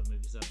tell us what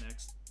movie's up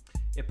next.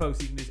 Yeah,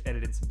 Pokes, you can just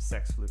edit in some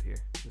sex flute here.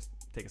 Just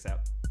take us out.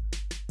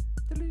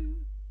 Ta-doo.